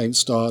plates are the same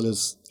style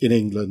as in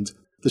England.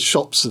 The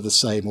shops are the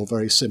same or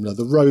very similar.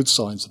 The road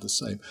signs are the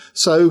same.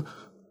 So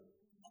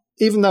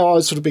even though I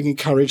was sort of being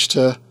encouraged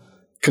to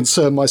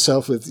concern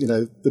myself with,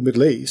 the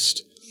Middle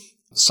East,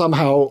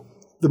 somehow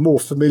the more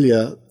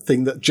familiar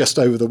thing that just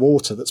over the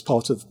water that's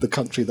part of the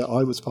country that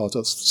I was part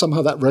of,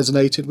 somehow that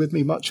resonated with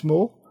me much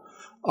more.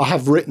 I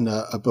have written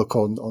a book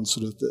on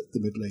sort of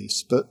the Middle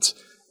East, but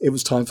it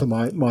was time for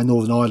my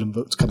Northern Ireland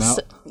book to come out.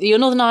 So your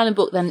Northern Ireland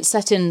book, then, it's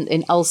set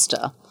in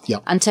Ulster,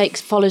 and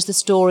follows the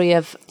story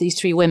of these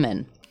 3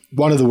 women.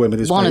 One of the women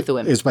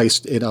is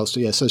based in Ulster,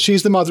 yes. So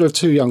she's the mother of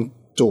 2 young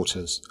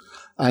daughters,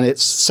 and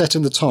it's set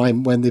in the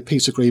time when the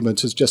peace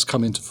agreement has just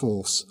come into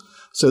force.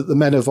 So the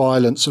men of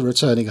violence are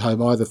returning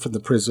home either from the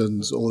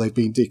prisons or they've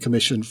been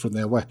decommissioned from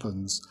their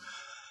weapons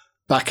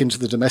back into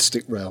the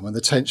domestic realm, and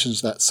the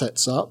tensions that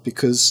sets up,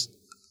 because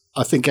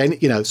I think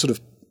sort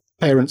of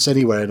parents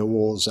anywhere in a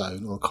war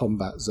zone or a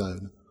combat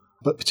zone,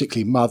 but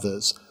particularly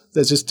mothers,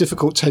 there's this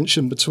difficult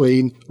tension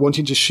between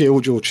wanting to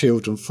shield your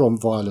children from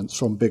violence,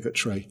 from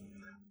bigotry,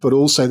 but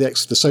also the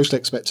social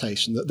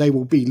expectation that they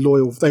will be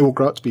loyal, they will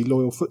grow up to be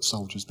loyal foot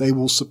soldiers. They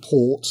will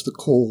support the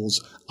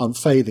cause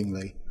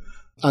unfailingly.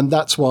 And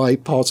that's why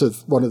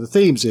one of the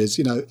themes is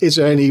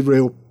there any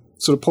real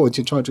sort of point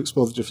in trying to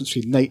explore the difference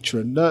between nature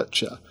and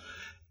nurture?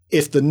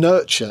 If the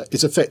nurture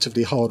is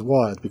effectively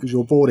hardwired, because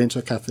you're born into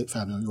a Catholic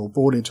family, or you're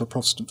born into a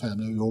Protestant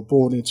family, or you're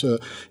born into an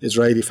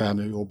Israeli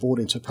family, or you're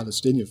born into a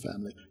Palestinian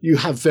family, you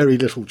have very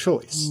little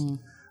choice.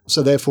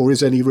 So therefore,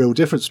 is any real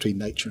difference between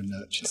nature and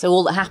nurture? So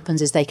all that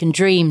happens is they can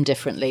dream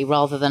differently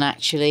rather than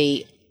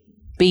actually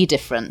be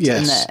different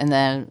in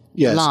their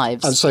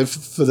lives. And so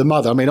for the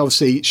mother, I mean,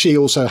 obviously, she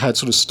also had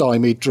sort of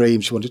stymied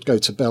dreams. She wanted to go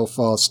to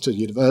Belfast to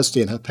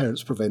university, and her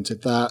parents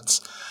prevented that.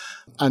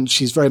 And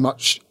it's very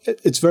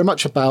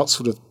much about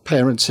sort of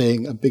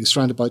parenting and being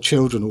surrounded by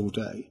children all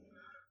day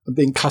and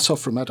being cut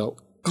off from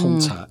adult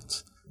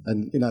contact.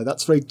 And,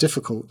 that's very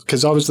difficult,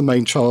 because I was the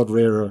main child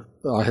rearer.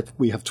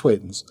 We have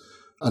twins.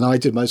 And I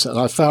did most of that.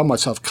 And I found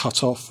myself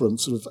cut off from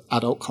sort of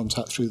adult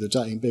contact through the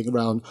day, and being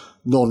around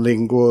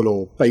non-lingual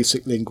or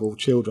basic lingual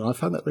children. I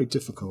found that very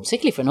difficult.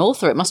 Particularly for an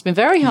author, it must have been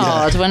very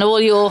hard when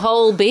all your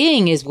whole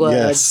being is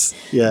words.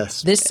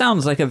 Yes. This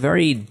sounds like a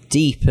very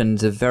deep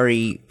and a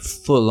very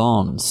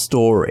full-on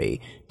story.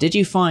 Did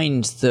you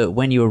find that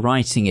when you were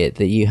writing it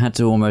that you had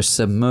to almost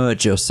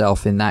submerge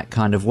yourself in that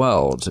kind of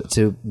world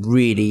to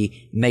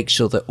really make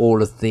sure that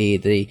all of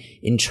the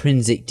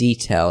intrinsic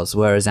details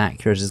were as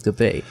accurate as could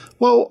be?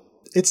 Well,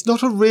 it's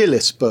not a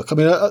realist book. I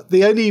mean,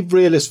 the only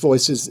realist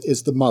voice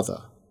is the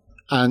mother.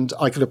 And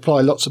I could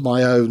apply lots of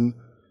my own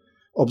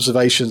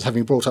observations,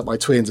 having brought up my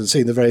twins and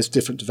seen the various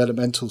different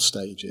developmental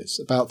stages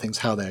about things,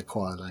 how they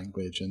acquire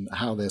language and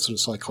how their sort of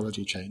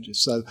psychology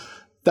changes. So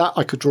that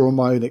I could draw on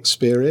my own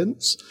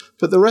experience.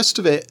 But the rest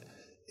of it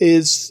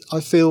is, I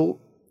feel,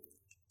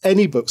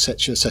 any book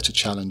sets you a set of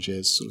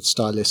challenges, sort of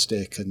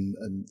stylistic and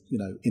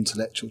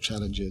intellectual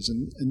challenges.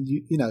 And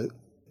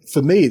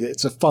for me,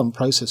 it's a fun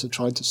process of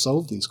trying to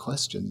solve these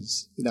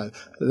questions.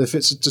 If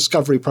it's a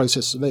discovery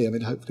process for me, I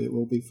mean, hopefully it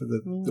will be for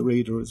the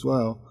reader as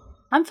well.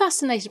 I'm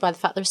fascinated by the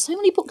fact there are so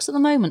many books at the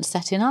moment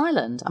set in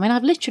Ireland. I mean,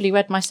 I've literally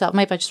read myself,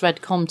 maybe I just read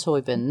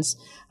Comtoibins.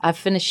 I've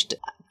finished,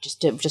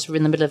 just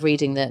in the middle of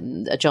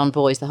reading John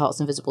Boy's The Heart's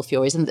Invisible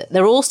Furies, and they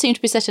all seem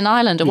to be set in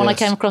Ireland. And when I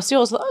came across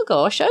yours, I thought, oh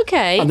gosh,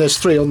 okay. And there's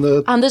 3 on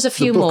the And there's a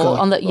few more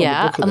on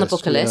the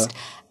booker list. Yeah.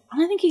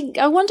 And I'm thinking,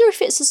 I wonder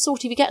if it's a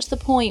sort of, you get to the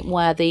point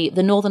where the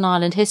Northern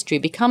Ireland history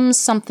becomes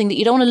something that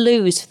you don't want to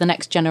lose for the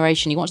next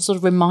generation. You want to sort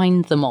of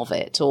remind them of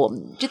it. Or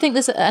do you think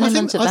there's an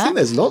element of that? I think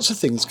there's lots of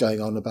things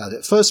going on about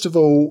it. First of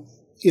all,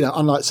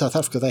 unlike South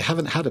Africa, they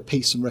haven't had a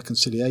peace and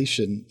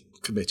reconciliation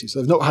committee. So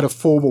they've not had a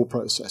formal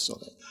process on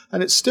it.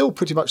 And it's still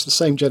pretty much the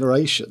same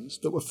generations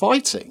that were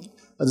fighting.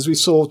 And as we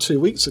saw 2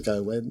 weeks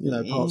ago when,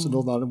 parts of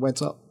Northern Ireland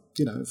went up,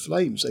 in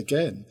flames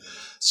again.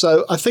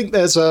 So I think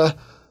there's a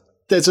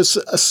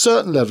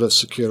certain level of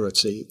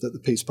security that the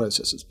peace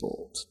process has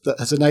brought that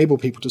has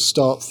enabled people to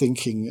start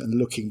thinking and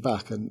looking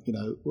back and,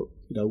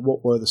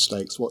 what were the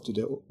stakes? What did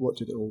it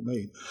all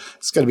mean?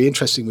 It's going to be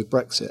interesting with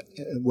Brexit,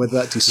 whether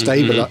that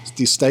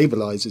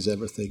destabilizes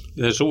everything.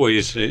 There's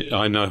always,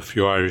 I know a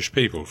few Irish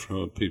people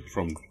from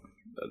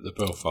the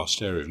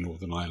Belfast area of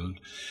Northern Ireland,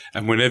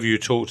 and whenever you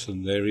talk to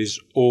them, there is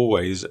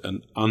always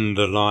an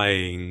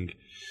underlying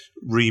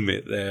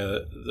remit there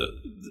that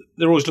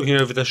they're always looking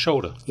over their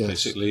shoulder,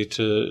 basically,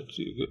 to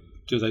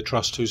do they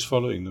trust who's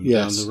following them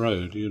Yes. down the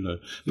road,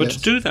 But to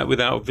do that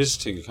without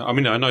visiting... I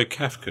mean, I know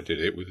Kafka did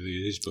it with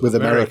his book With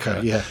America,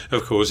 yeah.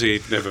 Of course,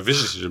 he never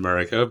visited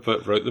America,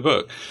 but wrote the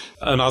book.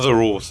 And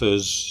other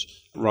authors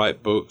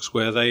write books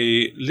where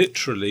they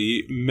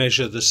literally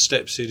measure the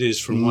steps it is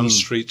from one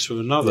street to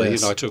another.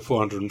 Yes. I took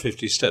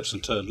 450 steps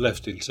and turned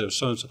left into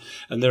so-and-so.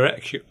 And they're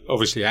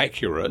obviously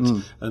accurate,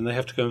 and they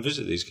have to go and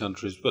visit these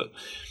countries. But...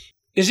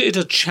 is it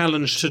a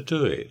challenge to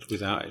do it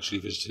without actually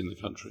visiting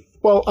the country?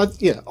 Well,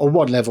 on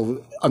one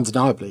level,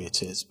 undeniably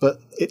it is. But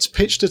it's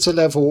pitched at a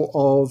level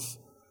of...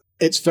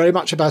 it's very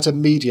much about a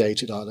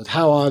mediated Ireland,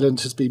 how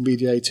Ireland has been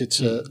mediated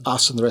to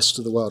us and the rest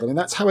of the world. I mean,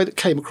 that's how it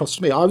came across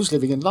to me. I was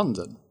living in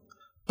London,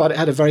 but it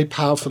had a very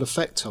powerful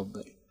effect on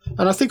me.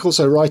 And I think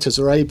also writers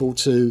are able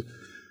to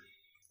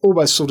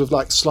almost sort of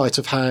like sleight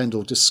of hand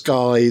or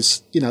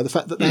disguise, the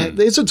fact that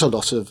there isn't a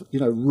lot of,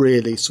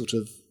 really sort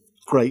of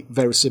great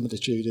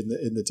verisimilitude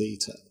in the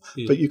detail,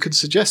 but you can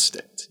suggest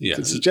it. You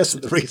can suggest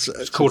that the research.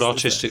 It's called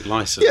artistic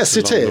license. Yes,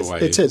 it is.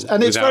 It is,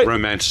 and it's without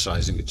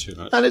romanticising it too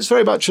much. And it's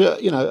very much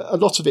a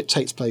lot of it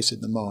takes place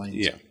in the mind.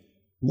 Yeah.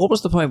 What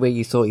was the point where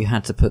you thought you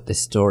had to put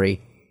this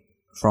story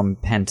from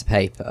pen to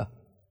paper?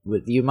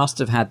 You must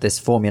have had this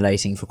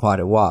formulating for quite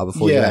a while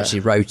before you actually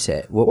wrote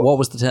it. What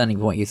was the turning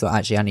point you thought,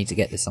 actually, I need to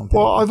get this on paper?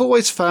 Well, I've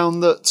always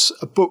found that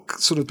a book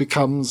sort of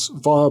becomes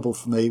viable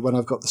for me when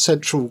I've got the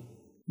central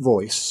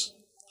voice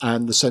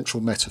and the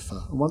central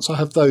metaphor. And once I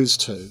have those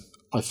two,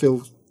 I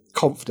feel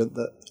confident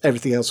that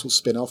everything else will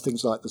spin off,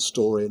 things like the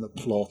story and the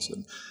plot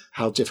and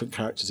how different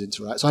characters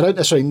interact. So I don't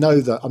necessarily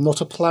know that. I'm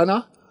not a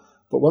planner,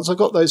 but once I've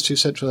got those two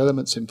central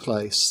elements in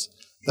place,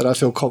 then I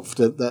feel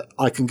confident that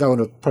I can go on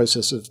a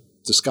process of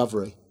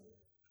discovery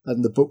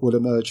and the book will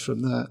emerge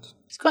from that.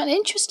 It's quite an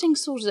interesting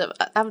sort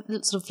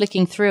of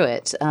flicking through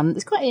it.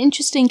 It's quite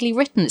interestingly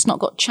written. It's not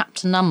got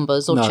chapter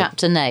numbers or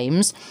chapter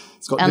names.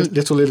 It's got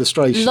little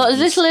illustrations.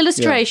 Little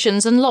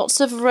illustrations and lots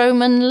of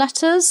Roman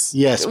letters.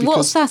 Yes.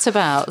 What's that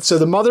about? So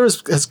the mother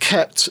has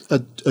kept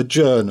a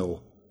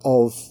journal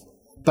of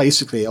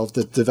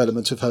the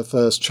development of her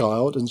first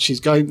child, and she's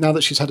going, now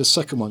that she's had a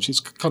second one, she's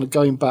kind of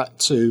going back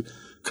to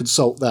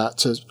consult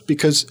that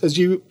because as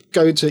you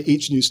go into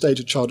each new stage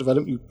of child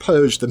development, you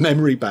purge the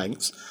memory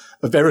banks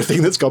of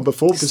everything that's gone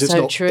before because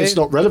it's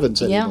not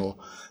relevant anymore.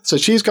 So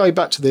she's going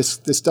back to this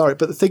diary.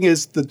 But the thing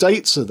is, the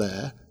dates are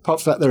there.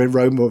 Apart from that, they're in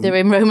Roman. They're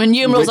in Roman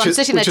numerals. I'm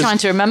sitting there trying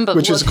to remember.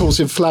 Which is, of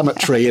course,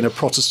 inflammatory in a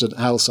Protestant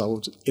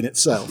household in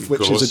itself,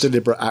 which is a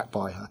deliberate act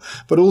by her.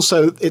 But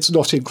also, it's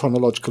not in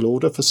chronological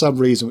order for some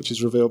reason, which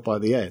is revealed by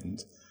the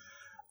end.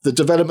 The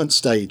development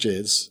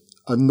stages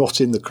are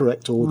not in the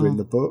correct order in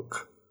the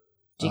book.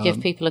 Do you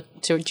give people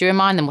do you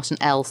remind them what an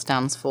L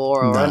stands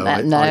for? Or No,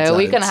 I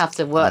we're going to have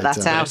to work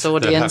that out,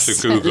 audience. They'll have to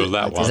Google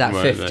that one. Is that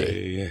won't 50?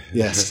 they? Yeah.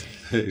 Yes.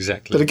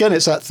 Exactly. But again,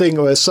 it's that thing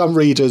where some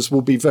readers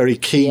will be very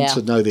keen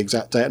to know the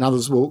exact date and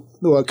others will,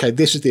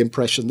 this is the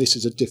impression, this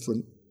is a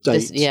different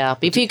date.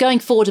 But if you're going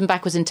forward and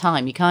backwards in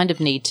time, you kind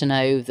of need to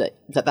know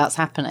that's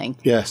happening.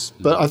 Yes.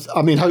 But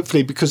I mean,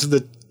 hopefully because of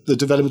the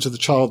development of the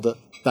child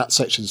that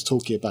section's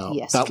talking about,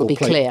 that will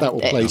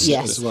place it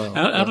as well.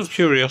 Out of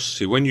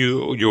curiosity, when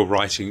you're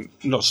writing,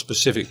 not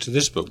specific to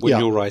this book, when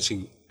you're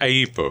writing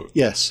a book,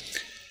 yes,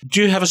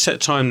 do you have a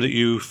set time that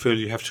you feel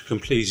you have to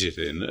complete it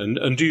in,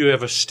 and do you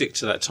ever stick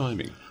to that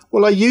timing?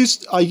 Well, I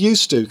used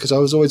to because I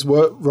was always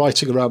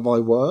writing around my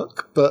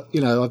work, but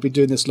I've been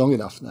doing this long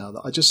enough now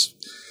that I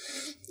just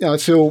I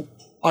feel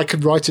I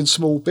can write in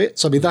small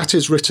bits. I mean, that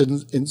is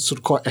written in sort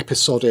of quite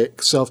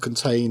episodic,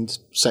 self-contained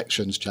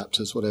sections,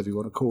 chapters, whatever you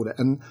want to call it,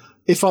 and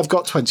if I've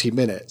got 20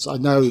 minutes, I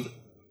know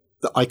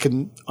that I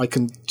can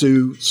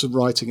do some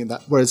writing in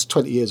that. Whereas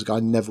 20 years ago, I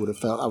never would have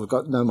felt I've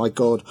got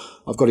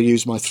to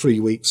use my 3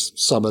 weeks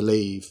summer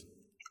leave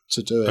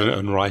to do it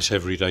and write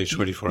every day,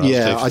 24 hours.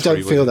 Yeah, I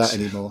don't feel that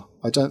anymore.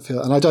 I don't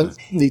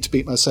need to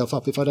beat myself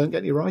up if I don't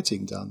get any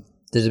writing done.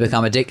 Does it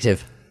become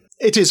addictive?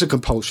 It is a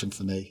compulsion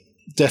for me.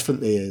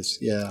 Definitely is.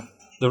 Yeah.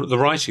 The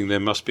writing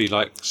then must be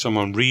like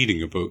someone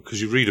reading a book,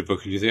 because you read a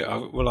book and you think,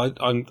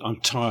 I'm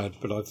tired,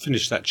 but I've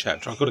finished that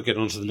chapter. I've got to get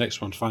on to the next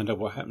one to find out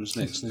what happens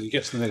next. And then you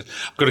get to the next.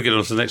 I've got to get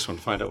on to the next one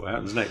to find out what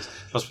happens next.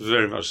 Must be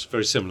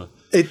very similar.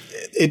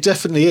 It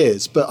definitely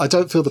is, but I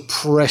don't feel the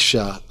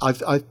pressure.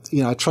 I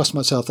trust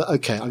myself that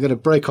I'm going to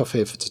break off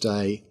here for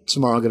today.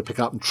 Tomorrow I'm going to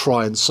pick up and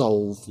try and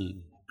solve,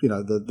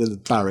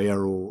 the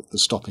barrier or the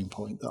stopping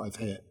point that I've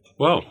hit.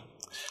 Well.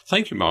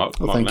 Thank you, Marc.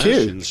 Marc Nash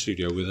in the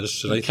studio with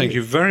us today. Thank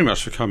you very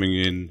much for coming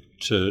in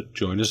to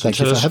join us and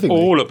tell us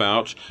all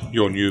about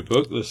your new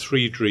book, The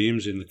 3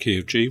 Dreams in the Key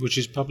of G, which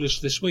is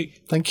published this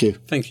week. Thank you.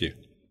 Thank you.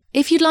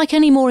 If you'd like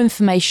any more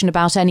information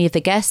about any of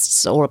the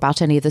guests or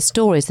about any of the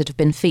stories that have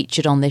been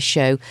featured on this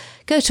show,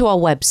 go to our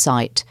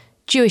website,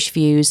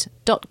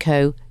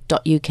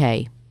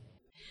 jewishviews.co.uk.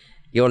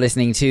 You're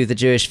listening to The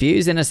Jewish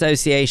Views in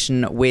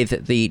association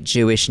with the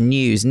Jewish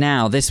News.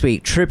 Now, this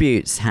week,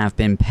 tributes have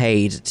been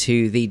paid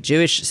to the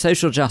Jewish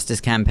social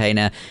justice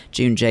campaigner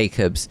June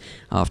Jacobs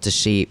after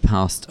she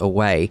passed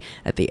away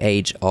at the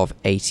age of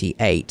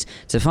 88.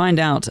 To find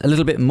out a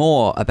little bit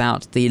more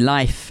about the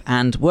life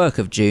and work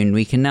of June,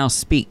 we can now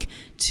speak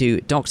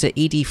to Dr.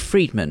 Edie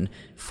Freidman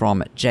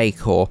from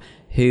JCORE,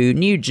 who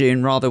knew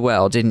June rather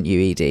well, didn't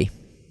you, Edie?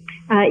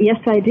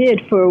 Yes, I did,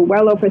 for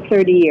well over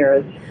 30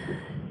 years.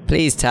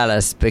 Please tell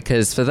us,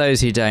 because for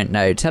those who don't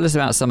know, tell us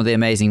about some of the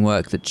amazing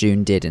work that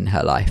June did in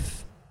her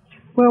life.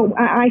 Well,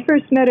 I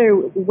first met her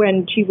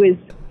when she was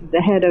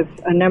the head of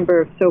a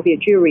number of Soviet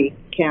Jewry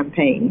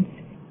campaigns.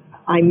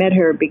 I met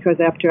her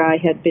because after I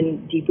had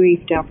been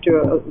debriefed after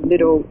a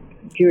little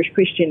Jewish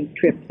Christian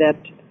trip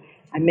that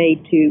I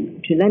made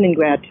to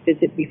Leningrad to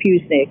visit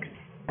refuseniks,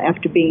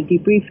 after being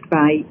debriefed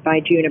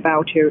by June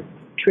about her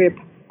trip,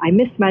 I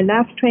missed my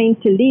last train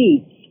to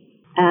Leeds,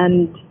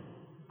 and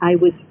I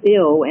was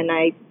ill, and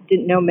I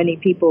didn't know many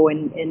people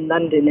in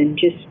London, and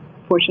just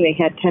fortunately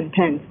had 10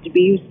 pence. We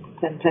used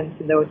 10 pence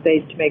in those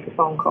days to make a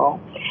phone call,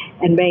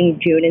 and rang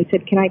June and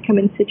said, "Can I come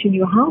and sit in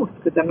your house,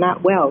 because I'm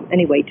not well?"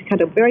 Anyway, to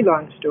cut a very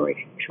long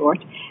story short,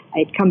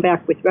 I'd come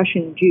back with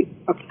Russian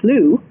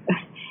flu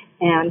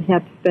and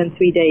had to spend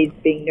 3 days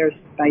being nursed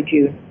by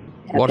June.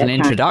 What an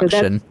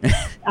introduction. So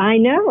I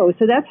know.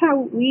 So that's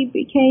how we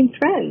became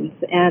friends.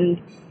 And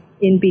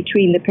in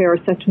between the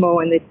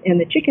paracetamol and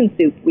the chicken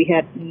soup, we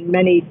had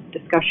many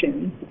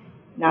discussions,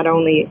 not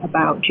only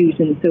about Jews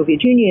in the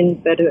Soviet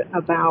Union, but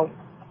about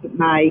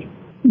my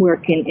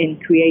work in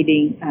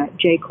creating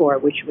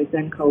JCORE, which was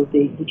then called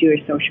the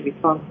Jewish Social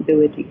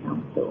Responsibility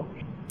Council.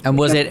 And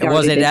was it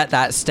at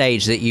that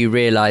stage that you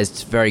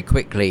realized very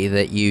quickly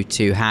that you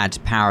two had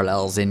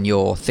parallels in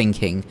your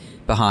thinking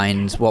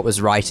behind what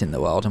was right in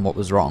the world and what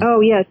was wrong?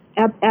 Oh, yes,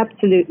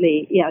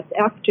 absolutely, yes.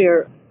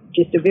 After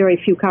just a very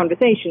few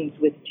conversations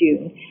with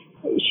June,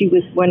 she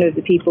was one of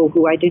the people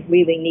who I didn't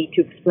really need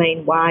to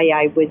explain why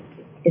I was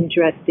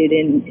interested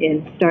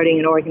in starting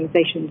an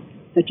organization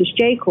such as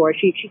JCORE.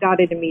 She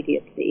got it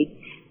immediately.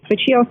 But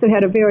she also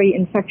had a very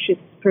infectious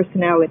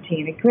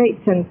personality and a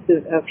great sense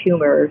of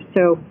humor.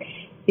 So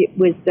it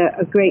was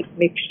a great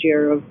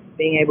mixture of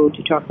being able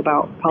to talk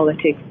about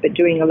politics, but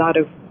doing a lot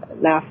of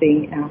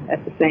laughing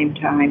at the same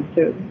time.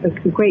 So it was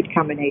a great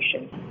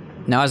combination.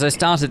 Now, as I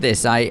started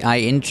this, I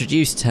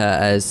introduced her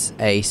as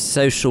a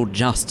social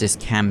justice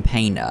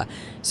campaigner.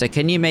 So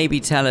can you maybe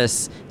tell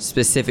us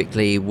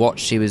specifically what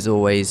she was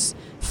always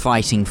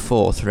fighting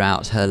for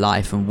throughout her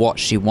life and what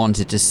she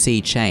wanted to see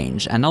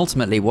change, and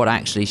ultimately what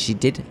actually she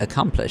did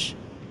accomplish?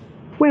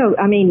 Well,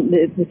 I mean,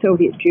 the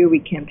Soviet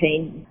Jewry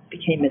campaign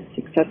became a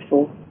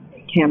successful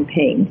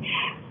campaign,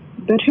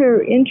 but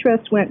her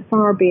interest went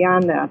far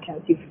beyond that,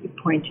 as you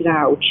pointed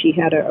out. She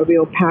had a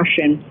real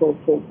passion for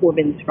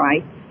women's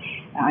rights.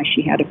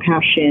 She had a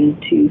passion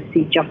to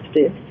see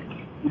justice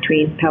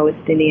between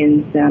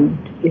Palestinians and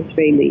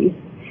Israelis,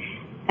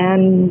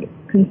 and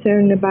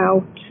concern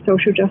about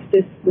social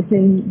justice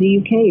within the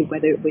UK,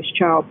 whether it was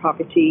child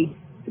poverty,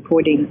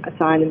 supporting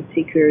asylum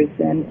seekers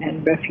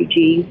and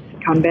refugees,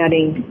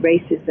 combating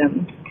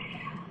racism.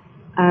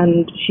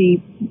 And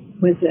she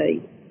was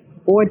a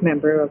board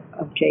member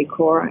of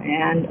JCORE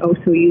and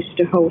also used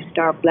to host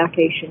our Black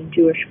Asian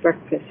Jewish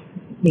breakfast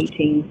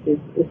meetings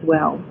as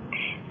well.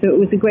 So it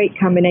was a great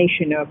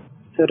combination of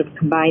sort of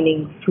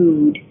combining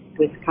food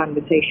with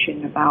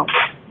conversation about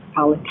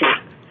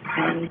politics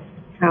and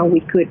how we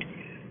could,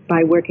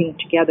 by working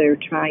together,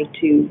 try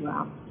to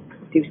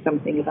do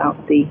something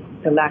about the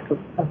lack of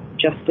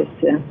justice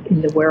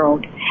in the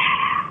world.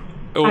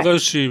 Although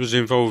she was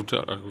involved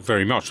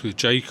very much with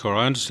JCORE,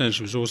 I understand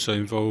she was also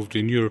involved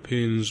in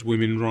Europeans,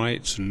 women's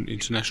rights and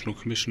International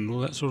Commission and all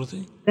that sort of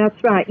thing?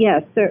 That's right,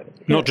 yes.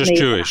 Not just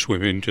Jewish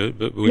women,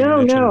 but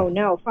women.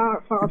 No,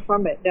 far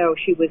from it. No,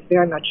 she was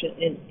very much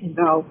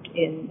involved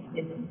in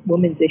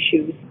women's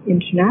issues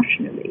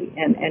internationally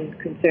and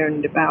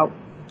concerned about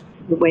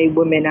the way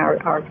women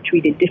are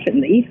treated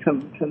differently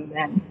from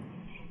men.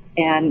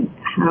 And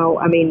how,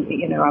 I mean,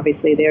 you know,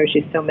 obviously there's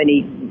just so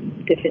many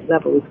different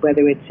levels,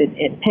 whether it's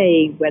in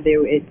pay,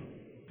 whether it's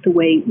the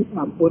way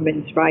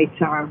women's rights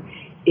are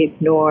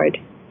ignored,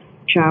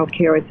 child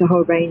care, it's a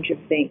whole range of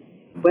things,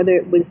 whether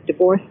it was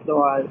divorce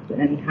laws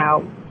and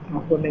how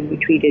women were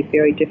treated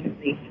very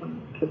differently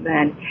from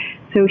men.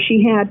 So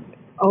she had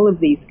all of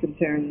these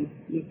concerns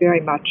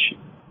very much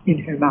in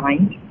her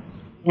mind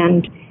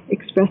and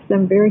expressed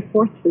them very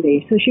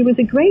forcefully. So she was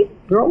a great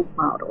role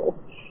model.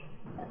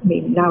 I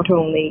mean, not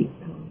only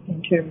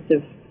in terms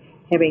of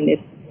having this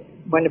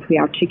wonderfully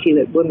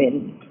articulate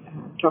woman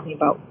talking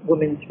about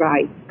women's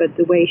rights, but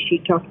the way she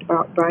talked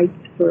about rights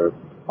for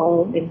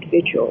all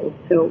individuals.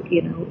 So,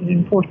 you know, an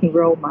important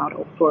role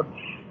model for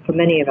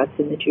many of us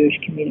in the Jewish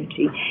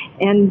community.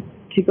 And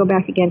to go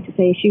back again to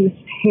say she was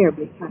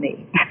terribly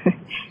funny.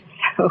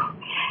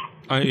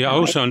 I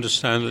also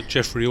understand that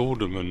Jeffrey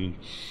Alderman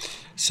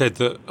said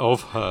that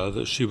of her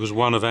that she was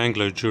one of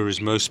Anglo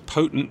Jewry's most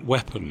potent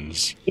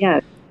weapons.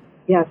 Yes.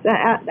 Yes,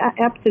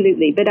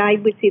 absolutely. But I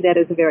would see that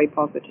as a very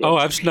positive. Oh,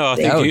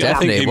 absolutely. No,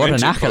 definitely. What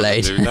an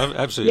accolade.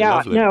 Absolutely yeah,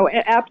 lovely. no,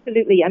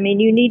 absolutely. I mean,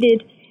 you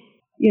needed,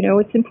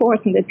 it's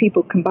important that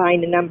people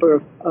combine a number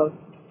of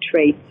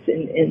traits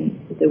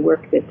in the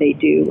work that they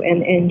do.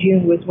 And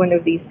June was one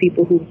of these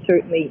people who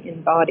certainly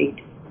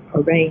embodied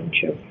a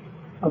range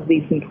of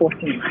these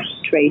important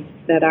traits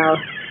that are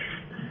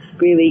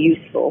really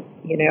useful,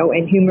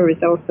 and humor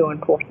is also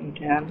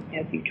important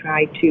as you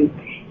try to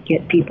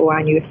get people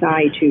on your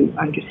side to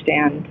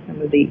understand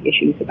some of the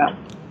issues about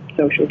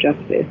social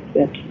justice,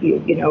 that you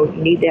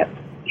need that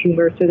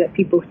humor so that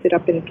people sit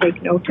up and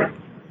take notice.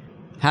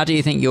 How do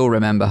you think you'll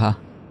remember her?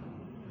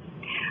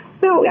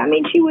 Well, I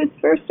mean, she was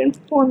first and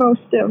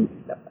foremost, a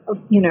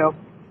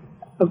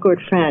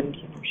good friend.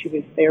 She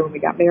was there when we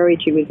got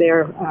married. She was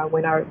there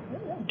when our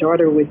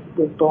daughter was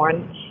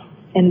born,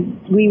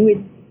 and we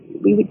would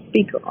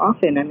speak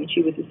often. I mean,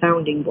 she was a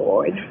sounding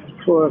board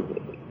for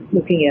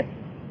looking at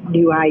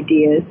new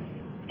ideas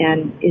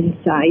and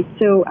insight.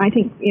 So I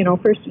think,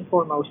 first and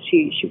foremost,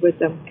 she was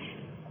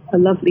a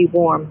lovely,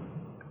 warm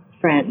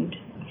friend.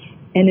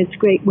 And it's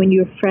great when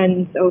your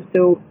friends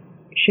also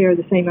share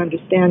the same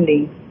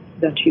understanding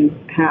that you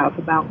have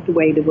about the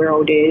way the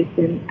world is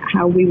and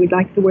how we would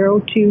like the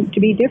world to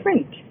be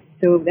different.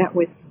 So that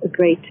was a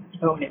great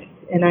bonus.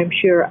 And I'm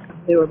sure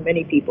there were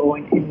many people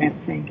in that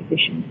same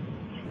position.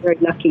 Very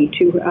lucky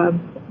to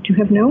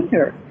have known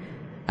her.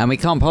 And we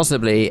can't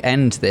possibly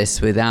end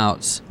this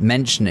without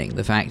mentioning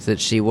the fact that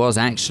she was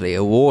actually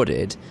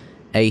awarded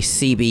a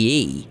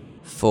CBE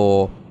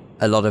for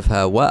a lot of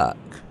her work.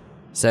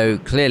 So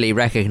clearly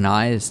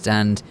recognized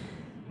and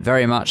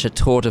very much a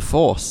tour de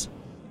force.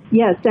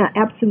 Yes,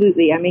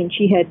 absolutely. I mean,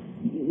 she had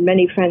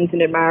many friends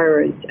and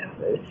admirers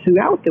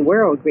throughout the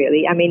world,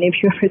 really. I mean,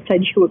 if you ever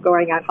said you were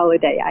going on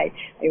holiday, I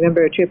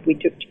remember a trip we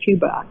took to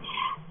Cuba,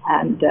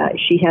 and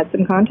she had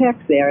some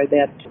contacts there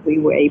that we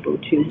were able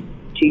to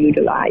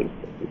utilize.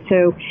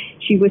 So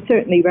she was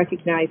certainly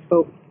recognized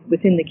both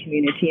within the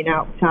community and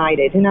outside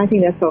it. And I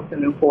think that's also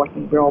an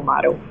important role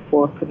model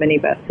for many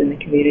of us in the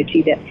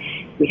community, that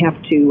we have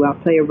to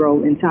play a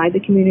role inside the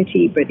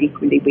community, but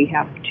equally we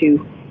have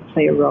to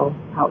play a role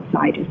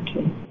outside it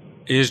too.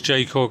 Is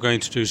JCORE going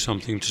to do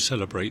something to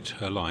celebrate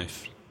her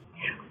life?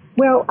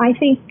 Well, I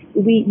think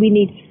we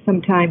need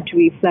some time to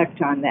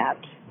reflect on that.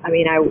 I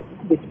mean, I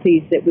was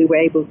pleased that we were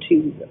able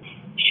to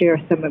share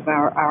some of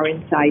our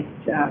insights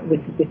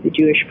with the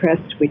Jewish press,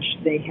 which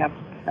they have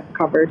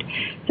covered.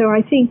 So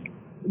I think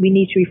we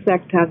need to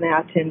reflect on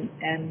that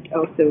and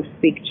also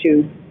speak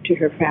to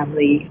her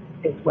family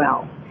as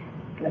well.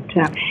 But,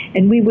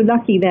 and we were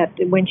lucky that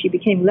when she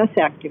became less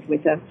active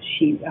with us,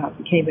 she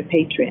became a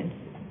patron.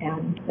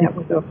 And that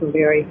was also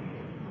very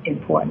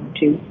important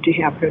to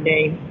have her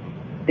name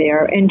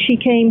there. And she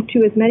came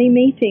to as many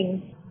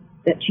meetings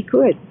that she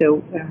could.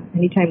 So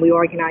anytime we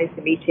organized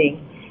a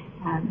meeting,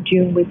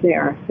 June was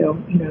there. So,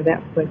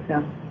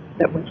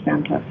 that was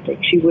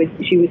fantastic. She was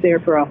there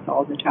for us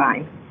all the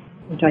time.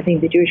 And I think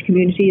the Jewish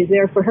community is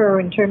there for her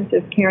in terms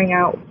of carrying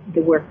out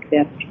the work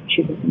that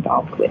she was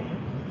involved with.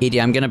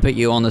 Edie, I'm going to put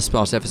you on the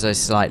spot ever so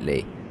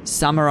slightly.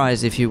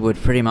 Summarize, if you would,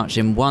 pretty much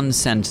in one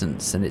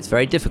sentence, and it's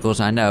very difficult,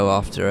 I know,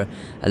 after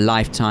a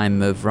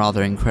lifetime of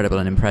rather incredible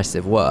and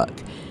impressive work,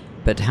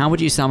 but how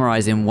would you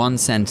summarize in one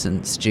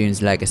sentence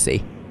June's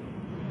legacy?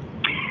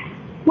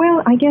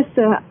 Well, I guess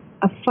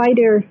a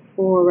fighter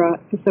for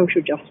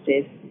social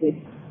justice with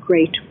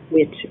great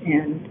wit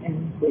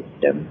and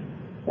wisdom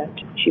that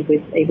she was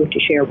able to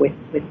share with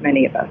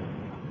many of us.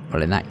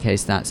 Well, in that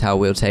case, that's how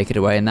we'll take it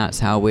away, and that's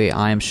how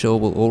I am sure,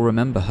 will all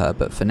remember her.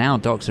 But for now,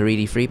 Dr.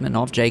 Edie Freidman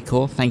of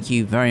JCORE, thank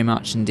you very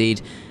much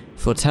indeed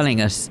for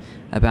telling us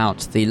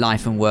about the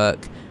life and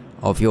work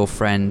of your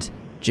friend,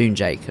 June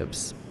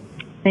Jacobs.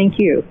 Thank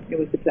you. It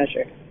was a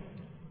pleasure.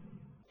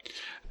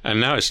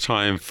 And now it's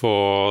time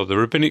for the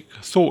Rabbinic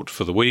Thought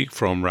for the week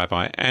from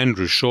Rabbi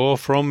Andrew Shaw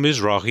from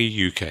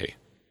Mizrachi, UK.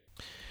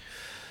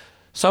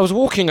 So I was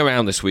walking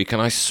around this week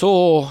and I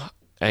saw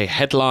a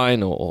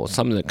headline or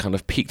something that kind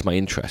of piqued my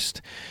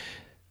interest.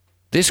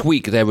 This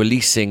week they're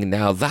releasing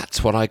Now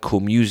That's What I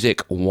Call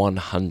Music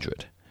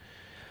 100.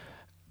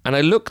 And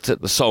I looked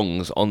at the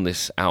songs on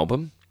this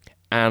album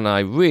and I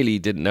really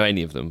didn't know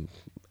any of them.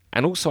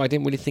 And also I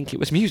didn't really think it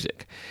was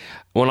music.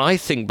 When I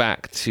think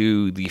back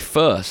to the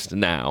first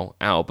Now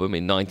album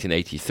in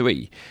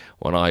 1983,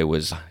 when I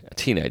was a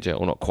teenager,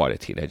 or not quite a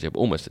teenager, but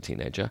almost a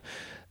teenager,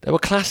 there were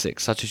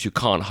classics such as You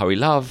Can't Hurry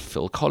Love,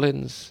 Phil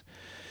Collins,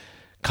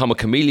 Come a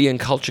Chameleon,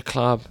 Culture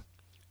Club,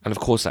 and of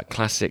course that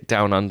classic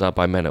Down Under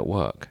by Men at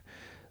Work.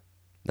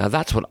 Now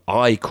that's what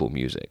I call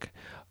music.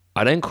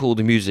 I don't call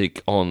the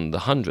music on the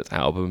 100th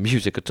album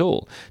music at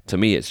all. To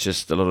me it's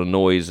just a lot of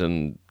noise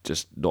and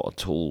just not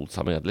at all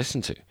something I'd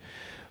listen to.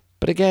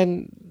 But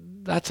again,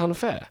 that's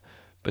unfair,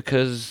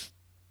 because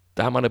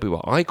that might not be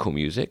what I call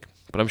music,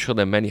 but I'm sure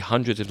there are many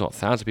hundreds, if not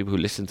thousands of people who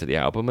listen to the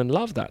album and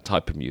love that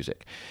type of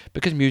music,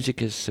 because music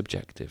is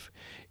subjective.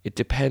 It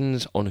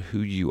depends on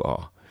who you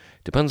are.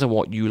 Depends on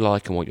what you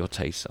like and what your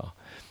tastes are.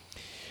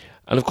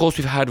 And of course,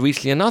 we've had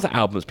recently another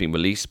album that's been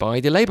released by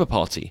the Labour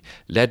Party,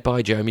 led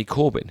by Jeremy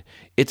Corbyn.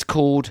 It's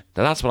called,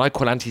 now that's what I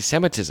call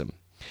Antisemitism.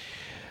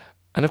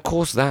 And of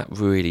course, that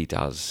really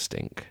does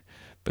stink.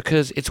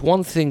 Because it's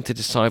one thing to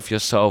decide for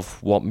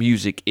yourself what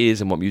music is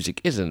and what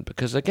music isn't.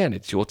 Because again,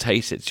 it's your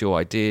taste, it's your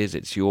ideas,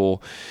 it's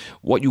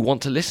what you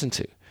want to listen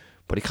to.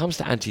 But it comes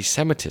to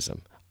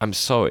anti-Semitism, I'm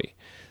sorry.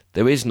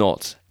 There is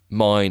not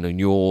mine and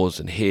yours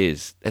and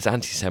his. There's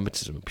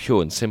anti-Semitism,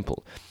 pure and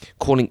simple.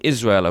 Calling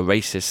Israel a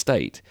racist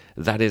state,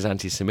 that is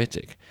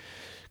anti-Semitic.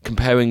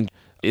 Comparing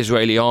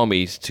Israeli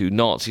armies to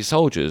Nazi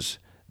soldiers,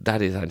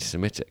 that is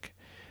anti-Semitic.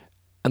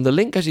 And the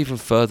link goes even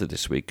further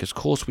this week, because of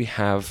course we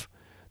have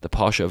the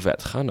Parsha of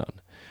V'etchanan,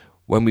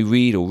 when we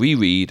read or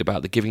reread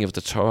about the giving of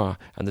the Torah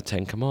and the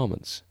Ten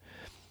Commandments.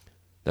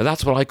 Now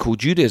that's what I call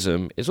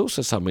Judaism, is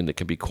also something that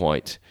can be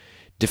quite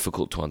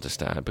difficult to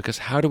understand, because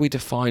how do we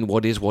define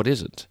what is, what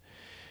isn't?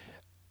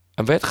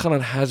 And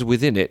V'etchanan has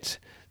within it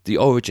the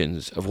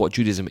origins of what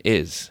Judaism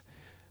is.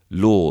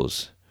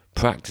 Laws,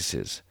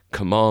 practices,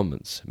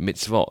 commandments,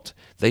 mitzvot.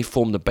 They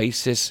form the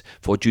basis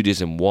for what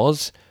Judaism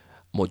was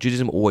and what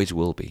Judaism always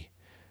will be.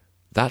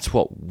 That's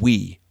what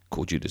we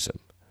call Judaism.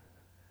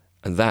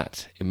 And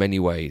that, in many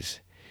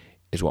ways,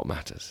 is what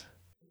matters.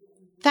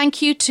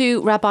 Thank you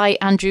to Rabbi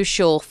Andrew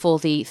Shaw for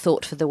the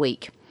Thought for the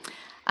Week.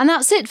 And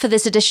that's it for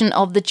this edition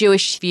of The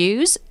Jewish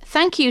Views.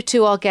 Thank you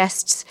to our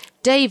guests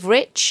Dave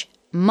Rich,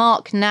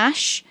 Marc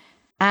Nash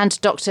and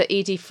Dr.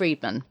 Edie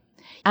Freidman.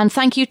 And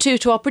thank you too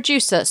to our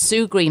producer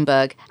Sue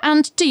Greenberg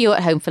and to you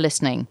at home for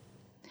listening.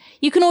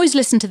 You can always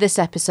listen to this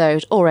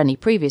episode or any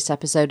previous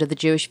episode of The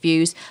Jewish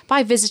Views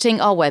by visiting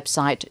our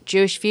website,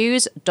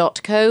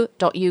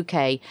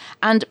 jewishviews.co.uk,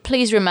 and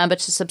please remember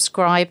to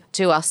subscribe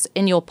to us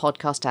in your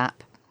podcast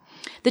app.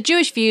 The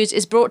Jewish Views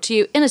is brought to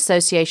you in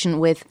association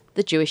with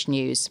The Jewish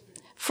News.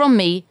 From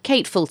me,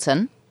 Kate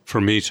Fulton.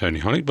 From me, Tony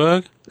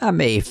Honigberg. And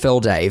me, Phil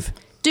Dave.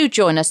 Do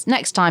join us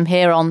next time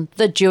here on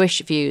The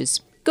Jewish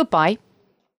Views. Goodbye.